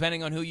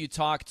 depending on who you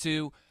talk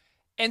to.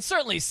 And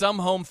certainly some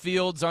home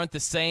fields aren't the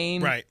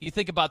same. Right. You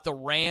think about the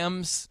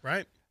Rams.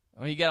 Right.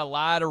 Well, you got a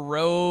lot of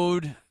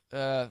road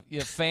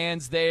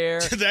fans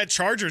there. That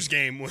Chargers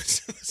game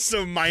was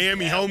some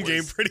Miami home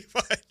game pretty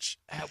much.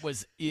 That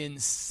was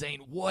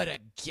insane. What a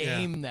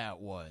game that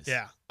was.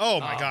 Yeah. Oh,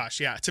 my gosh.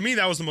 Yeah. To me,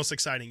 that was the most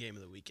exciting game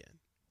of the weekend.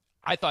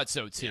 I thought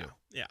so, too.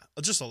 Yeah.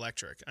 Just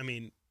electric. I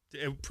mean,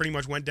 it pretty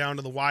much went down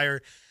to the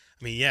wire.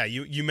 I mean, yeah,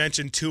 you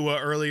mentioned Tua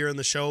earlier in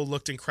the show,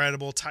 looked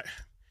incredible.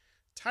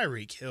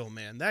 Tyreek Hill,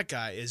 man, that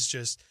guy is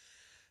just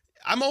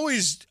I'm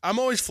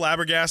always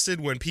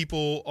flabbergasted when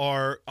people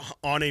are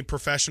on a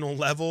professional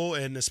level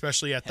and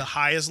especially at the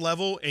highest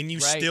level, and you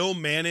still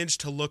manage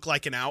to look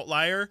like an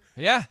outlier.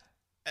 Yeah.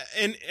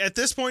 And at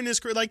this point in his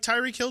career, like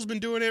Tyreek Hill's been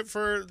doing it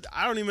for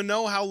I don't even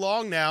know how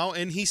long now,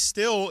 and he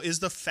still is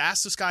the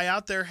fastest guy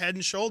out there, head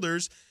and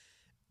shoulders.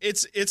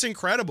 It's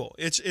incredible.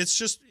 It's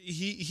just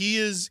he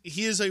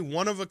is a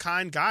one of a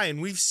kind guy,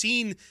 and we've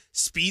seen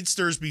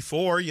speedsters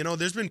before. You know,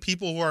 there's been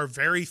people who are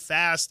very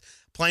fast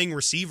playing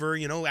receiver.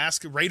 You know,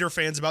 ask Raider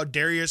fans about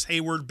Darius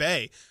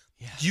Hayward-Bay.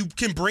 Yeah. You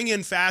can bring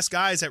in fast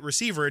guys at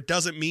receiver. It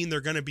doesn't mean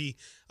they're going to be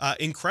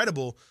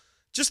incredible.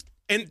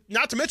 And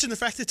not to mention the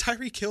fact that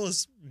Tyreek Hill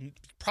is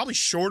probably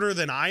shorter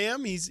than I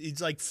am.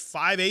 He's like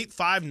 5'8",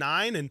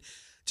 5'9", and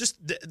just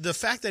the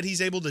fact that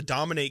he's able to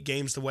dominate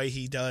games the way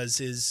he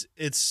does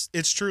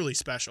it's truly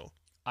special.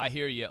 I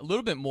hear you. A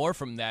little bit more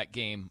from that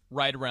game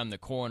right around the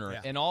corner,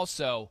 and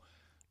also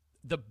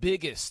the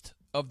biggest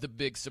of the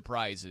big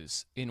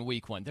surprises in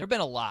Week 1. There have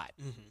been a lot.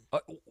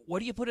 Mm-hmm. What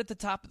do you put at the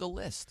top of the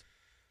list?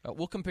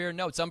 We'll compare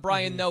notes. I'm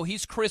Brian No.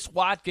 He's Chris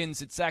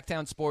Watkins at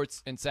Sacktown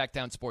Sports and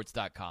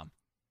sacktownsports.com.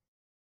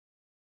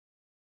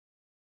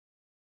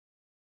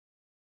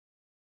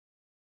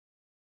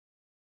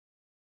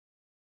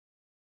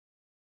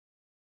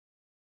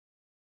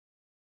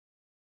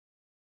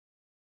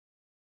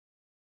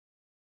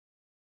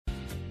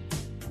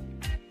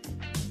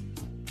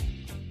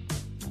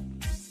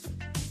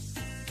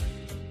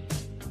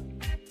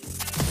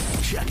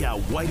 Check out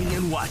Whitey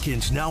and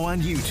Watkins now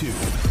on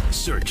YouTube.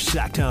 Search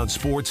Sacktown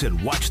Sports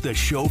and watch the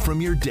show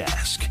from your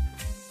desk.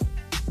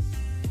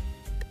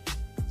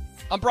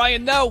 I'm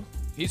Brian No.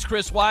 He's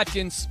Chris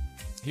Watkins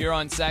here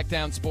on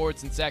Sacktown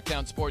Sports and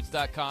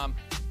sacktownsports.com.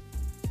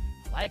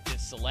 I like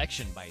this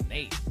selection by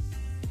Nate. A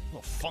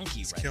little funky.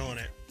 He's killing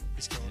it.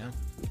 He's killing it.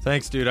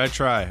 Thanks, dude. I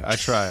try.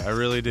 I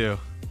really do.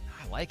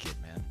 I like it,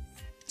 man.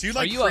 Do you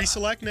like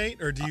pre-select,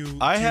 Nate, or do you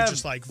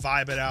just like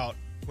vibe it out?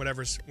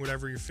 Whatever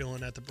you're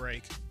feeling at the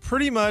break.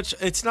 Pretty much,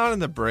 it's not in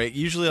the break.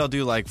 Usually I'll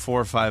do like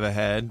 4 or 5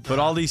 ahead, but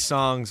all these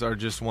songs are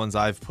just ones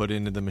I've put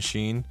into the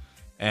machine,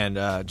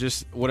 and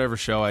just whatever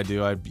show I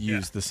do, I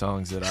use the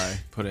songs that I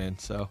put in.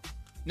 So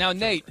now,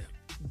 Nate,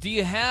 do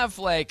you have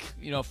like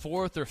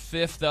 4th or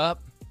 5th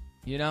up?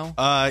 You know?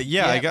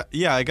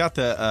 I got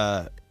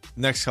the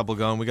next couple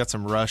going. We got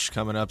some Rush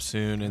coming up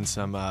soon, and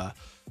some I'm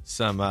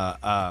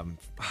blanking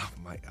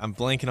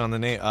on the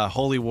name.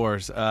 Holy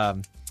Wars.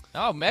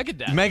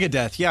 Megadeth.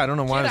 Megadeth, yeah, I don't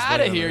know why. Get out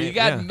of here. You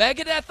got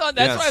Megadeth on?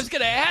 That's what I was going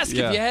to ask if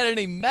you had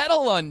any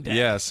metal on deck.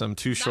 Yeah, some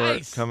Too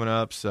Short coming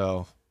up,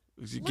 so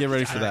get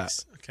ready for that.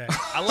 Okay.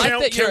 I like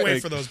that can't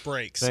wait for those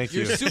breaks. Thank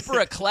you. You're super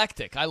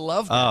eclectic. I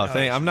love that.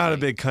 I'm not a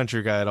big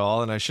country guy at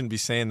all, and I shouldn't be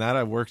saying that.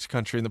 I worked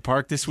country in the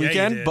park this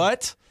weekend,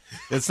 but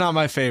it's not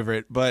my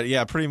favorite. But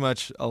yeah, pretty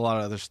much a lot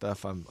of other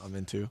stuff I'm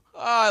into.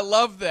 Oh, I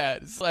love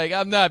that. It's like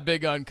I'm not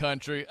big on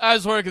country. I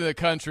was working at a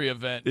country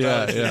event.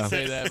 Yeah.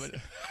 Say that, but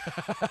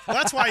well,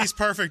 that's why he's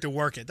perfect to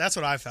work it. That's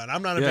what I found.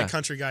 I'm not a big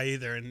country guy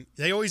either, and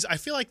I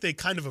feel like they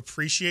kind of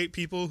appreciate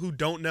people who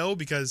don't know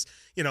because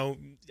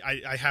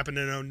I happen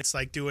to know it's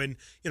like doing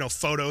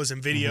photos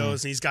and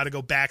videos, and he's got to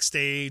go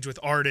backstage with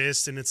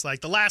artists, and it's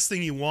like the last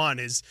thing you want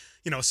is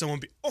someone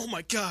be, oh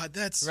my God,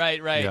 that's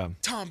right,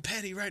 Tom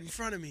Petty right in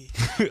front of me.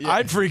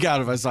 I'd freak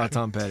out if I saw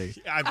Tom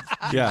Petty.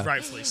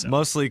 Rightfully so.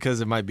 Mostly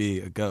because it might be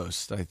a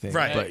ghost, I think.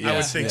 Right, but I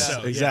would think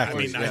so.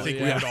 Exactly. I think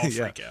we would all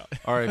freak out.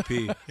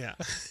 R.I.P. Yeah.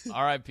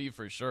 R.I.P.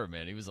 for sure,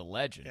 man. He was a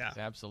legend. Yeah.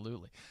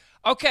 Absolutely.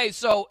 Okay,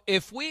 so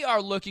if we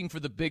are looking for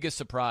the biggest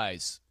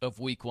surprise of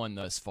Week 1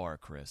 thus far,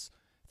 Chris,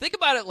 think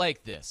about it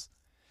like this.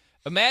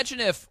 Imagine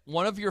if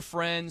one of your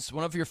friends,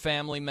 one of your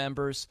family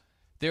members,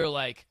 they're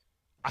like,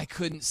 I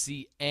couldn't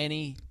see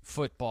any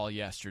football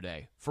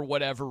yesterday for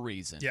whatever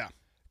reason. Yeah.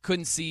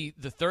 Couldn't see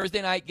the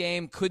Thursday night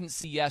game, couldn't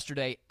see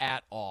yesterday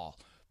at all.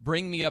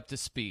 Bring me up to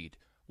speed.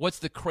 What's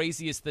the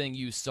craziest thing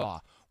you saw?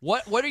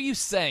 What are you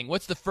saying?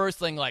 What's the first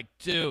thing like,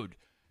 dude,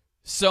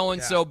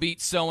 so-and-so beat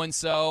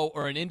so-and-so,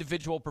 or an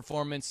individual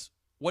performance?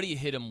 What do you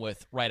hit them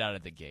with right out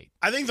of the gate?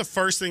 I think the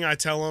first thing I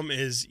tell them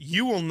is,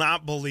 you will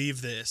not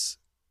believe this,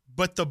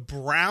 but the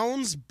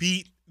Browns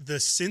beat the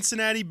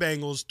Cincinnati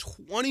Bengals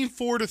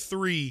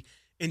 24-3,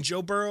 and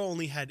Joe Burrow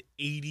only had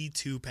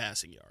 82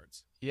 passing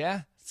yards.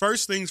 Yeah.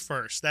 First things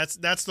first. That's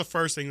the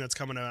first thing that's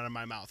coming out of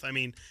my mouth. I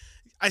mean,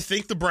 I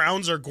think the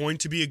Browns are going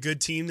to be a good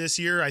team this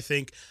year. I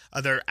think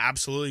they're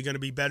absolutely going to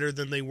be better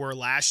than they were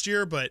last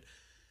year. But,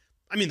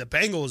 I mean, the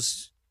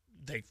Bengals,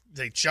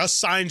 they just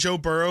signed Joe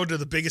Burrow to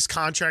the biggest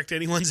contract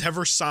anyone's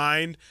ever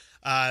signed.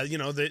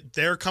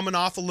 They're coming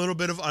off a little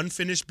bit of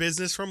unfinished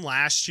business from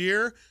last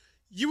year.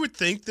 You would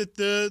think that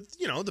the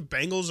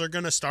Bengals are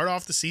going to start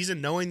off the season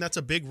knowing that's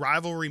a big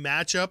rivalry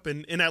matchup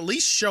and at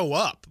least show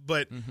up.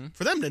 But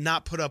for them to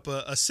not put up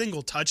a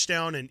single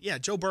touchdown and,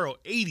 Joe Burrow,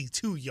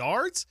 82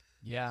 yards?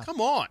 Yeah. Come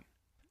on.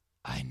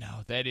 I know.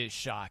 That is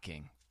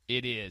shocking.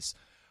 It is.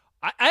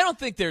 I don't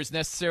think there's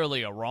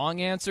necessarily a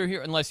wrong answer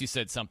here, unless you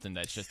said something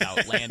that's just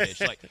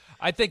outlandish.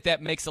 I think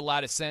that makes a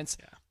lot of sense.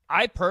 Yeah.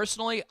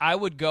 I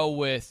would go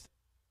with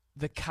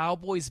the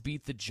Cowboys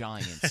beat the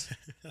Giants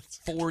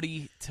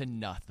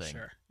 40-0.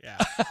 Sure.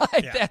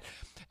 Yeah.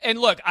 And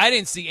look, I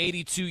didn't see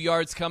 82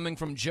 yards coming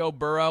from Joe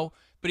Burrow,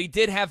 but he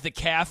did have the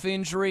calf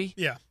injury.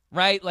 Yeah.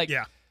 Right?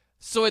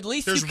 So at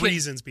least there's you can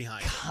reasons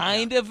behind it.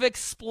 kind of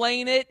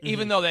explain it,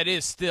 even though that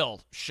is still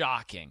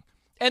shocking.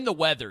 And the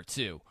weather,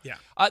 too. Yeah.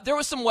 There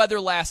was some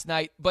weather last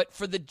night, but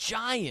for the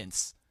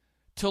Giants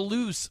to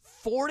lose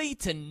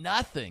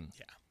 40-0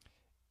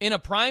 in a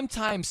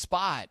primetime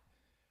spot,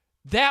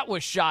 that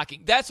was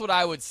shocking. That's what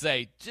I would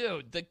say.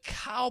 Dude, the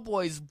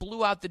Cowboys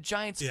blew out the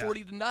Giants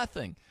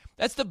 40-0.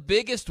 That's the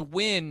biggest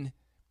win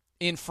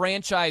in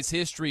franchise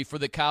history for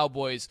the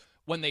Cowboys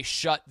when they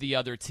shut the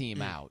other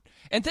team out.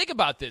 And think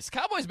about this.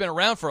 Cowboys been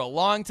around for a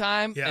long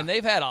time, and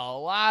they've had a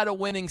lot of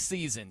winning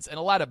seasons and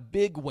a lot of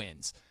big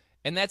wins.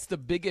 And that's the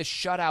biggest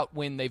shutout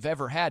win they've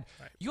ever had.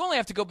 Right. You only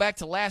have to go back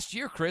to last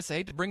year, Chris. I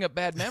hate to bring up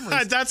bad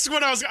memories. That's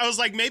what I was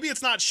like, maybe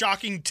it's not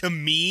shocking to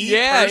me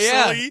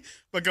personally,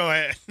 but go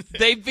ahead.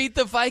 They beat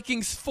the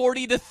Vikings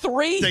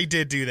 40-3. They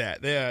did do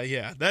that.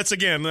 Yeah.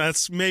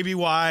 That's maybe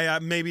why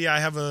maybe I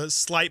have a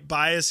slight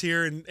bias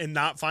here in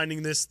not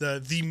finding this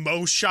the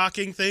most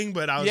shocking thing,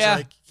 but I was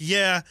like,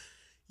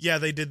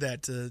 they did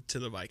that to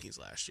the Vikings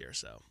last year.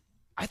 So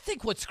I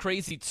think what's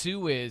crazy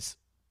too is,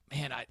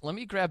 man, let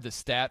me grab the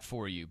stat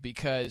for you,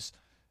 because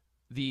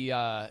the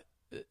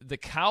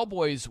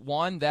Cowboys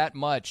won that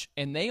much,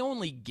 and they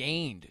only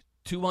gained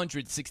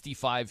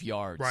 265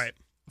 yards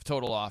of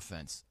total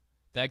offense.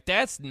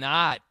 That's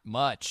not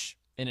much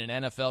in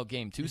an NFL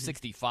game.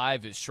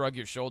 265 is shrug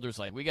your shoulders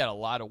like, we got a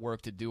lot of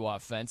work to do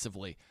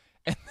offensively.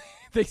 And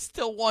they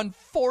still won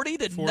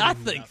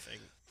 40-0.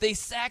 They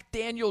sacked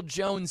Daniel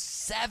Jones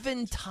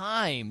 7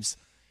 times.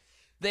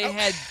 They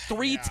had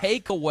 3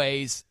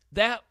 takeaways.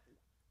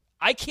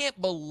 I can't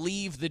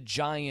believe the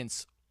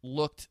Giants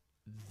looked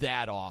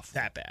that off.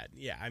 That bad.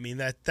 Yeah, I mean,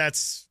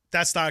 that's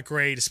not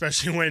great,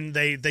 especially when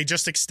they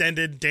just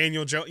extended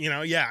Daniel Jones.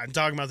 I'm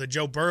talking about the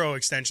Joe Burrow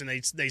extension.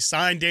 They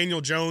signed Daniel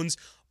Jones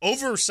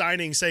over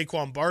signing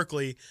Saquon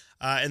Barkley,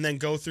 and then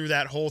go through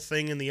that whole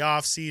thing in the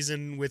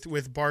offseason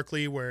with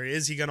Barkley, where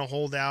is he going to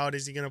hold out?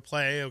 Is he going to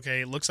play?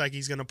 Okay, it looks like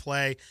he's going to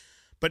play.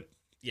 But,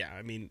 yeah,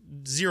 I mean,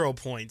 0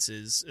 points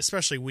is,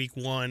 especially week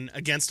 1,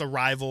 against a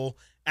rival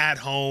at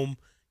home.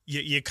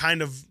 You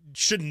kind of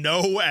should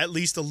know at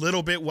least a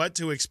little bit what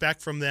to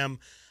expect from them,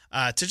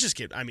 to just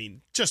get,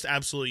 just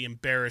absolutely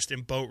embarrassed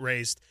and boat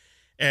raced.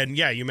 And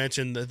yeah, you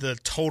mentioned the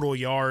total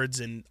yards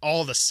and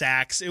all the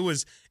sacks. It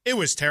was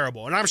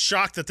terrible. And I'm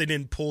shocked that they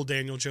didn't pull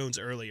Daniel Jones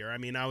earlier. I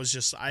mean,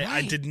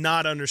 I did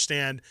not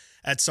understand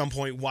at some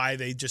point why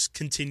they just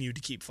continued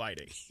to keep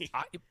fighting.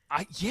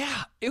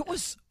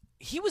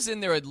 He was in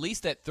there at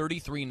least at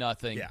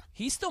 33-0. Yeah.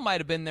 He still might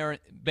have been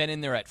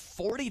in there at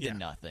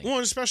 40-0. Well,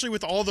 especially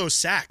with all those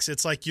sacks,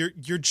 it's like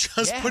you're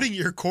just putting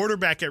your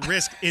quarterback at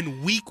risk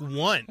in week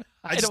 1.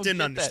 I just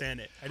didn't understand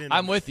it.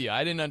 I'm with you.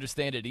 I didn't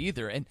understand it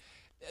either. And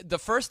the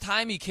first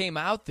time he came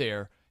out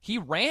there, he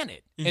ran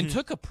it and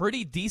took a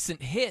pretty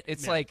decent hit.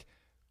 It's like,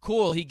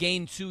 cool, he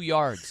gained 2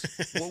 yards.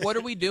 What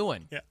are we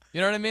doing? Yeah.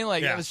 You know what I mean?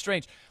 It was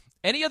strange.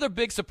 Any other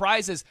big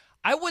surprises?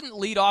 I wouldn't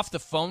lead off the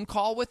phone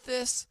call with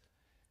this.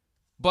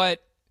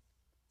 But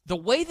the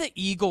way the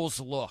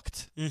Eagles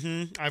looked,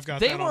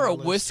 they were a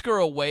whisker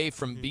away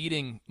from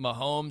beating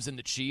Mahomes and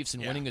the Chiefs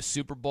and winning a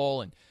Super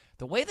Bowl. And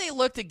the way they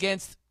looked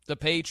against the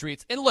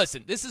Patriots, and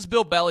listen, this is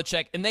Bill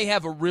Belichick, and they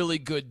have a really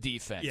good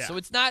defense. Yeah. So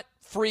it's not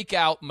freak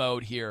out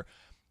mode here.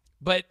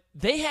 But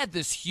they had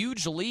this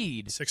huge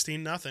lead.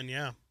 16-0,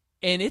 yeah.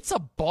 And it's a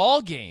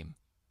ball game.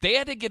 They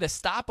had to get a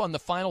stop on the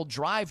final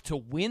drive to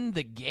win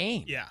the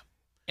game. Yeah.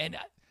 And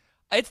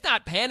it's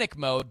not panic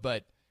mode,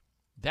 but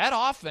that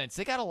offense,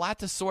 they got a lot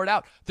to sort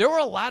out. There were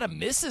a lot of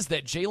misses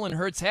that Jalen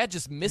Hurts had,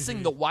 just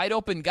missing the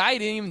wide-open guy. He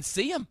didn't even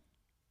see him.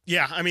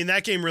 Yeah, I mean,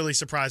 that game really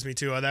surprised me,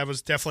 too. That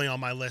was definitely on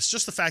my list.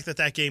 Just the fact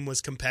that game was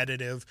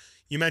competitive.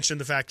 You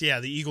mentioned the fact,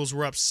 the Eagles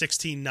were up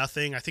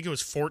 16-0. I think it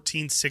was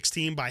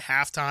 14-16 by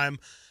halftime.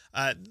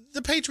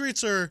 The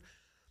Patriots are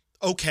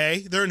okay.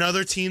 They're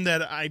another team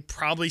that I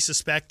probably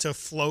suspect to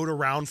float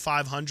around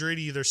 500,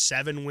 either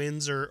 7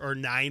 wins or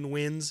 9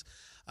 wins.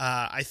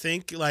 I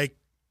think,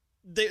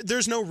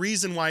 there's no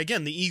reason why,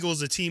 again, the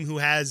Eagles, a team who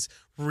has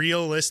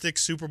realistic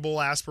Super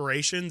Bowl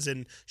aspirations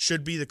and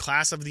should be the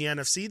class of the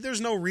NFC,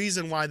 there's no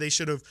reason why they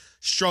should have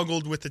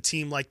struggled with a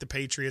team like the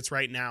Patriots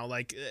right now.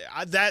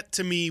 That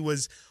to me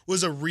was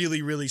a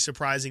really, really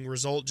surprising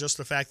result, just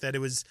the fact that it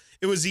was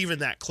even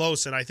that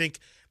close. And I think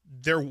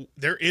there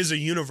is a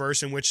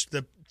universe in which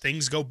the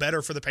things go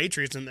better for the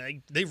Patriots,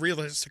 and they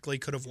realistically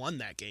could have won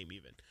that game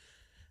even.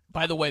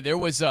 By the way, there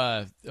was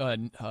a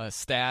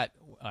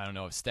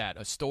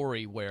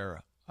story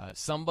where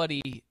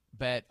somebody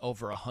bet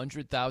over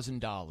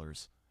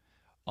 $100,000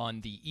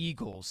 on the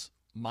Eagles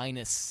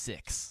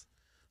 -6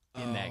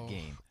 in that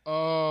game.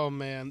 Oh,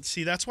 man.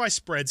 See, that's why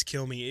spreads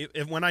kill me.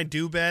 When I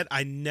do bet,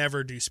 I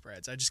never do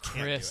spreads. I just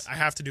can't do it. I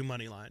have to do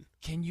money line.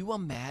 Can you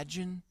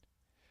imagine?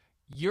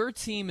 Your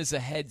team is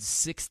ahead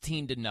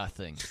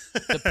 16-0.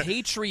 The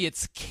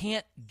Patriots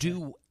can't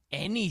do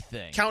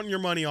anything. Counting your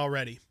money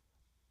already.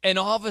 And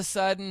all of a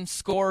sudden,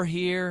 score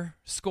here,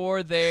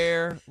 score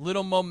there,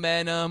 little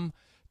momentum,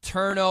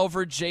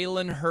 turnover,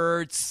 Jalen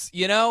Hurts,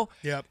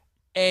 Yep.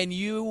 And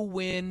you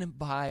win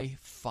by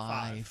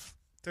 5.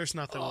 There's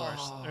nothing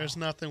worse. There's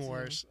nothing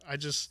worse.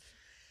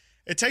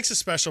 It takes a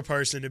special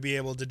person to be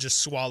able to just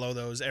swallow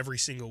those every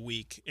single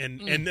week,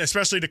 and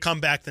especially to come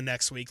back the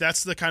next week.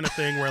 That's the kind of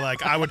thing where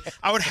like I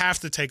would have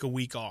to take a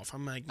week off.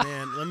 I'm like,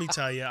 man, let me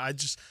tell you,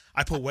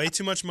 I put way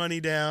too much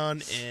money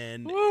down,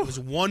 and it was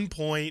 1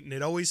 point, and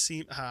it always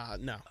seemed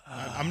no.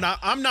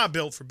 I'm not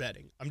built for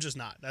betting. I'm just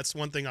not. That's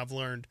one thing I've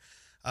learned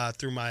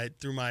through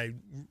my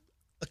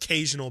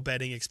occasional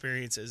betting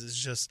experiences. Is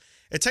just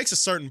it takes a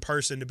certain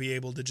person to be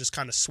able to just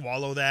kind of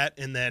swallow that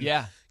and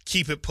then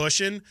keep it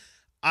pushing.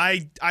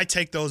 I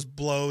take those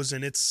blows,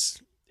 and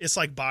it's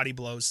like body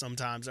blows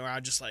sometimes, where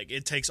I just like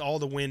it takes all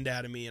the wind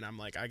out of me, and I'm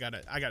like I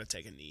gotta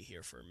take a knee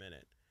here for a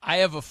minute. I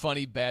have a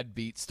funny bad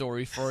beat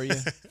story for you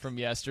from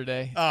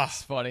yesterday.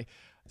 It's funny.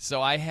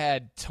 So I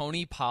had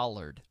Tony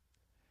Pollard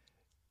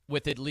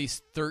with at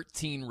least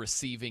 13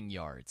 receiving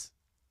yards.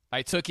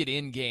 I took it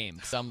in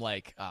game, so I'm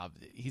like,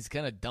 he's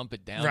gonna dump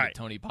it down to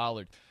Tony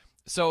Pollard.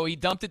 So he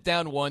dumped it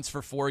down once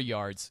for 4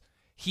 yards.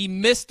 He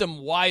missed him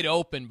wide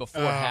open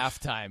before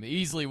halftime.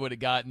 Easily would have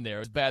gotten there. It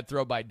was a bad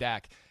throw by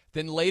Dak.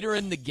 Then later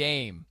in the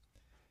game,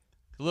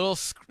 little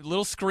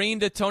screen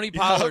to Tony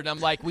Pollard, and I'm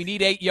like, we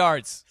need 8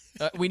 yards.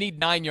 We need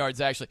 9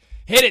 yards, actually.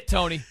 Hit it,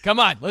 Tony. Come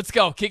on, let's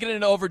go. Kick it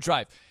into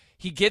overdrive.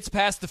 He gets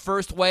past the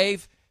first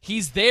wave.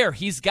 He's there.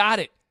 He's got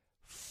it.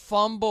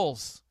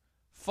 Fumbles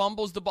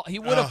the ball. He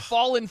would have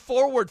fallen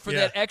forward for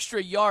that extra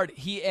yard.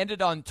 He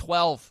ended on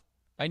 12.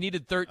 I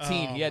needed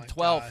 13. He had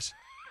 12. Gosh.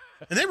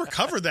 And they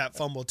recovered that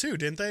fumble too,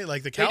 didn't they?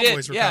 Like the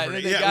Cowboys recovered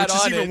it. Yeah, which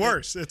is even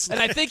worse. And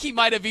I think he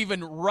might have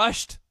even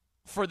rushed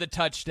for the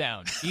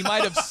touchdown. He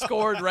might have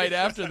scored right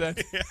after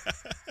that. Yeah.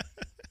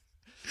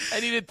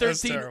 I needed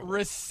 13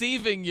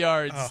 receiving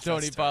yards,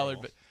 Tony Pollard.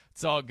 But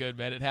it's all good,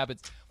 man. It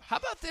happens. How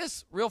about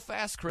this real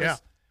fast, Chris? Yeah.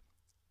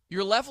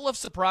 Your level of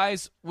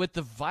surprise with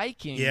the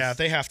Vikings. Yeah,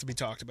 they have to be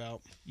talked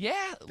about.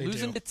 Yeah,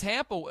 losing to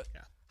Tampa.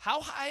 Yeah. How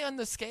high on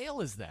the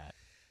scale is that?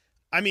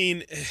 I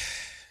mean,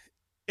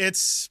 it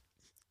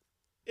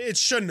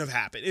shouldn't have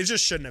happened. It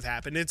just shouldn't have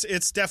happened.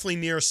 It's definitely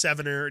near a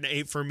 7 or an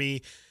 8 for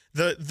me.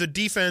 The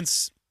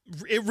defense,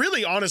 it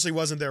really honestly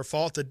wasn't their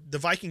fault. The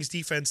Vikings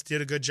defense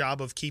did a good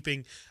job of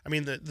keeping. I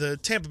mean, the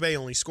Tampa Bay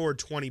only scored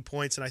 20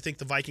 points, and I think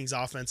the Vikings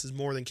offense is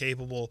more than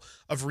capable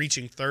of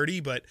reaching 30.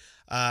 But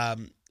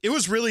it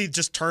was really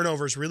just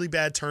turnovers, really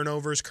bad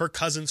turnovers. Kirk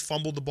Cousins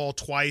fumbled the ball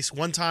twice.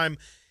 One time,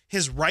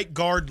 his right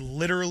guard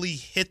literally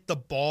hit the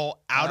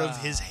ball out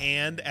of his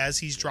hand as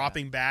he's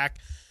dropping back.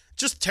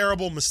 Just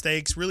terrible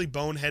mistakes, really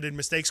boneheaded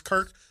mistakes.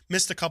 Kirk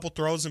missed a couple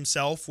throws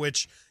himself,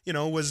 which,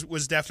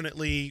 was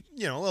definitely,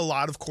 a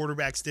lot of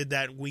quarterbacks did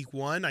that week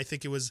 1. I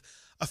think it was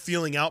a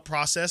feeling out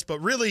process, but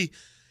really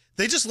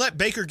they just let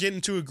Baker get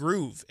into a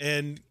groove.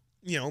 And,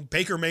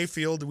 Baker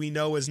Mayfield, we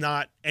know, is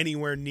not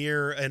anywhere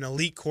near an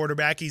elite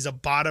quarterback. He's a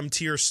bottom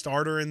tier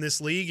starter in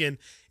this league. And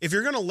if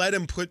you're going to let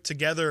him put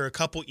together a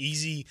couple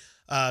easy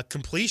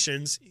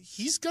completions,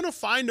 he's going to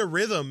find a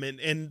rhythm,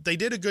 and they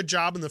did a good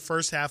job in the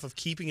first half of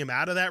keeping him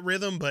out of that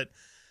rhythm. But,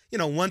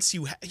 once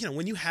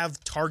when you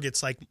have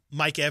targets like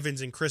Mike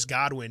Evans and Chris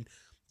Godwin,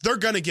 they're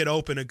going to get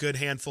open a good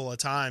handful of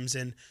times.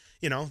 And,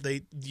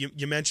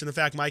 you mentioned the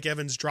fact Mike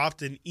Evans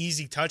dropped an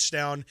easy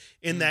touchdown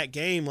in that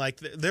game. Like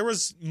there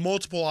was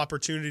multiple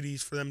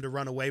opportunities for them to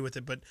run away with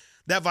it, but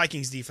that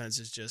Vikings defense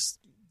is just,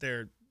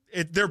 they're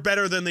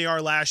better than they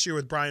are last year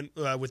with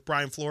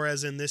Brian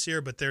Flores in this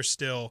year, but they just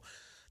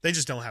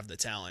don't have the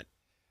talent.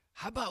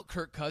 How about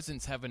Kirk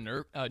Cousins have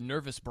a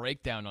nervous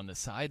breakdown on the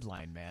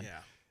sideline, man? Yeah.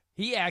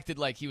 He acted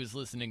like he was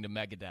listening to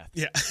Megadeth.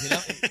 Yeah.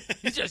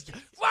 He's just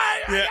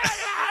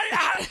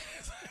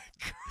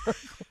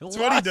That's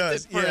what he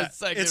does.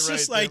 It's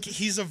just like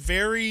he's a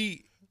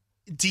very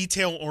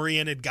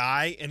detail-oriented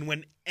guy, and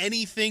when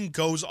anything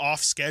goes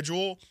off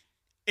schedule,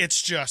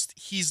 it's just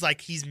he's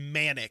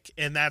manic,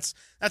 and that's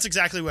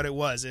exactly what it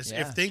was.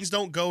 If things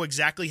don't go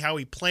exactly how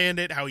he planned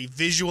it, how he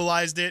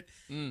visualized it,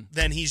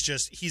 then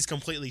he's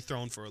completely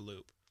thrown for a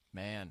loop.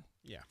 Man,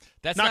 yeah,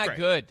 that's not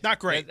good. Not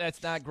great.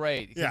 That's not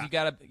great. Yeah. You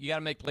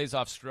gotta make plays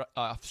off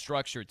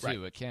structure too. Right.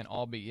 It can't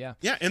all be Yeah,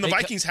 and the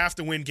Vikings have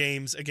to win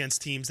games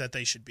against teams that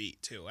they should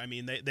beat too. I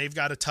mean, they've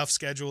got a tough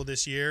schedule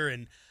this year,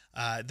 and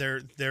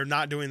they're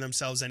not doing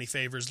themselves any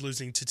favors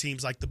losing to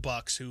teams like the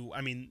Bucs, who,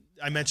 I mean,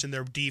 I mentioned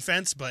their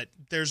defense, but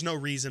there's no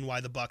reason why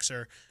the Bucs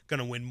are going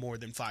to win more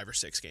than 5 or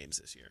 6 games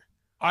this year.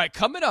 All right,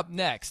 coming up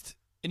next,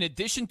 in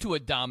addition to a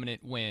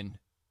dominant win,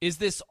 is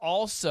this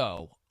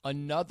also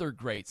another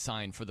great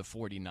sign for the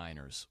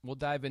 49ers? We'll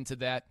dive into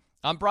that.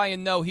 I'm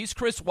Brian Noe. He's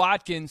Chris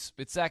Watkins.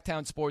 It's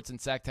Sacktown Sports and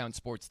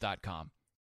SacktownSports.com.